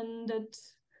better, and that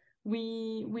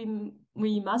we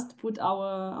must put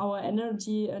our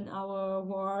energy and our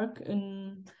work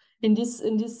in this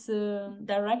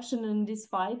direction, in this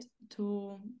fight,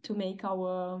 to make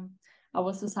our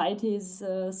societies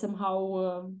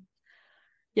somehow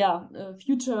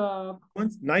future.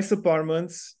 Nice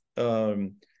apartments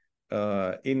in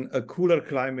a cooler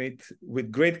climate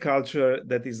with great culture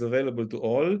that is available to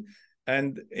all,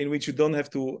 and in which you don't have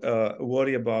to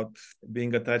worry about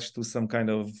being attached to some kind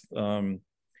of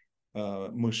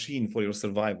machine for your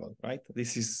survival, right?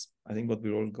 This is, I think, what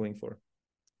we're all going for.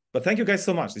 But thank you guys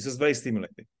so much. This is very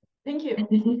stimulating. Thank you.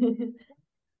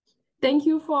 Thank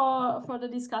you for the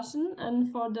discussion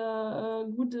and for the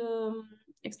good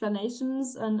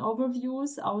explanations and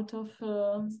overviews out of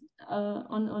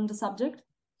on the subject.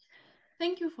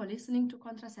 Thank you for listening to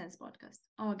Contrasense podcast.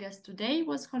 Our guest today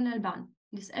was Cornel Ban.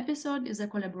 This episode is a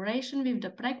collaboration with the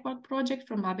Breakwork project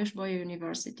from Baia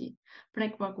University.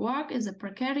 Breakwork work is a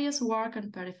precarious work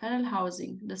and peripheral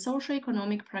housing, the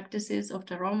socio-economic practices of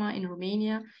the Roma in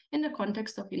Romania in the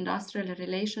context of industrial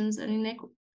relations and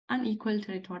unequal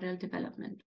territorial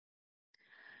development.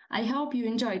 I hope you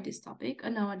enjoyed this topic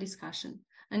and our discussion.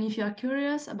 And if you are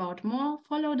curious about more,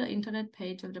 follow the internet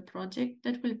page of the project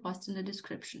that we'll post in the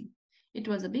description. It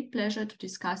was a big pleasure to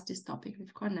discuss this topic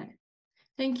with Cornel.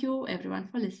 Thank you everyone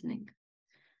for listening.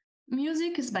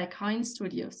 Music is by Kind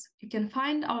Studios. You can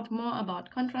find out more about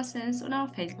Contrasense on our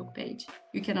Facebook page.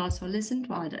 You can also listen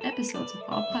to other episodes of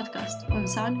our podcast on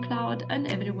SoundCloud and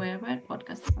everywhere where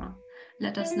podcasts are.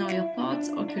 Let us know your thoughts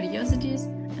or curiosities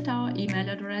at our email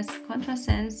address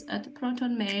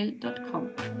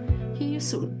contrasense@protonmail.com. See you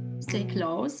soon. Stay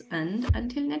close, and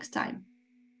until next time.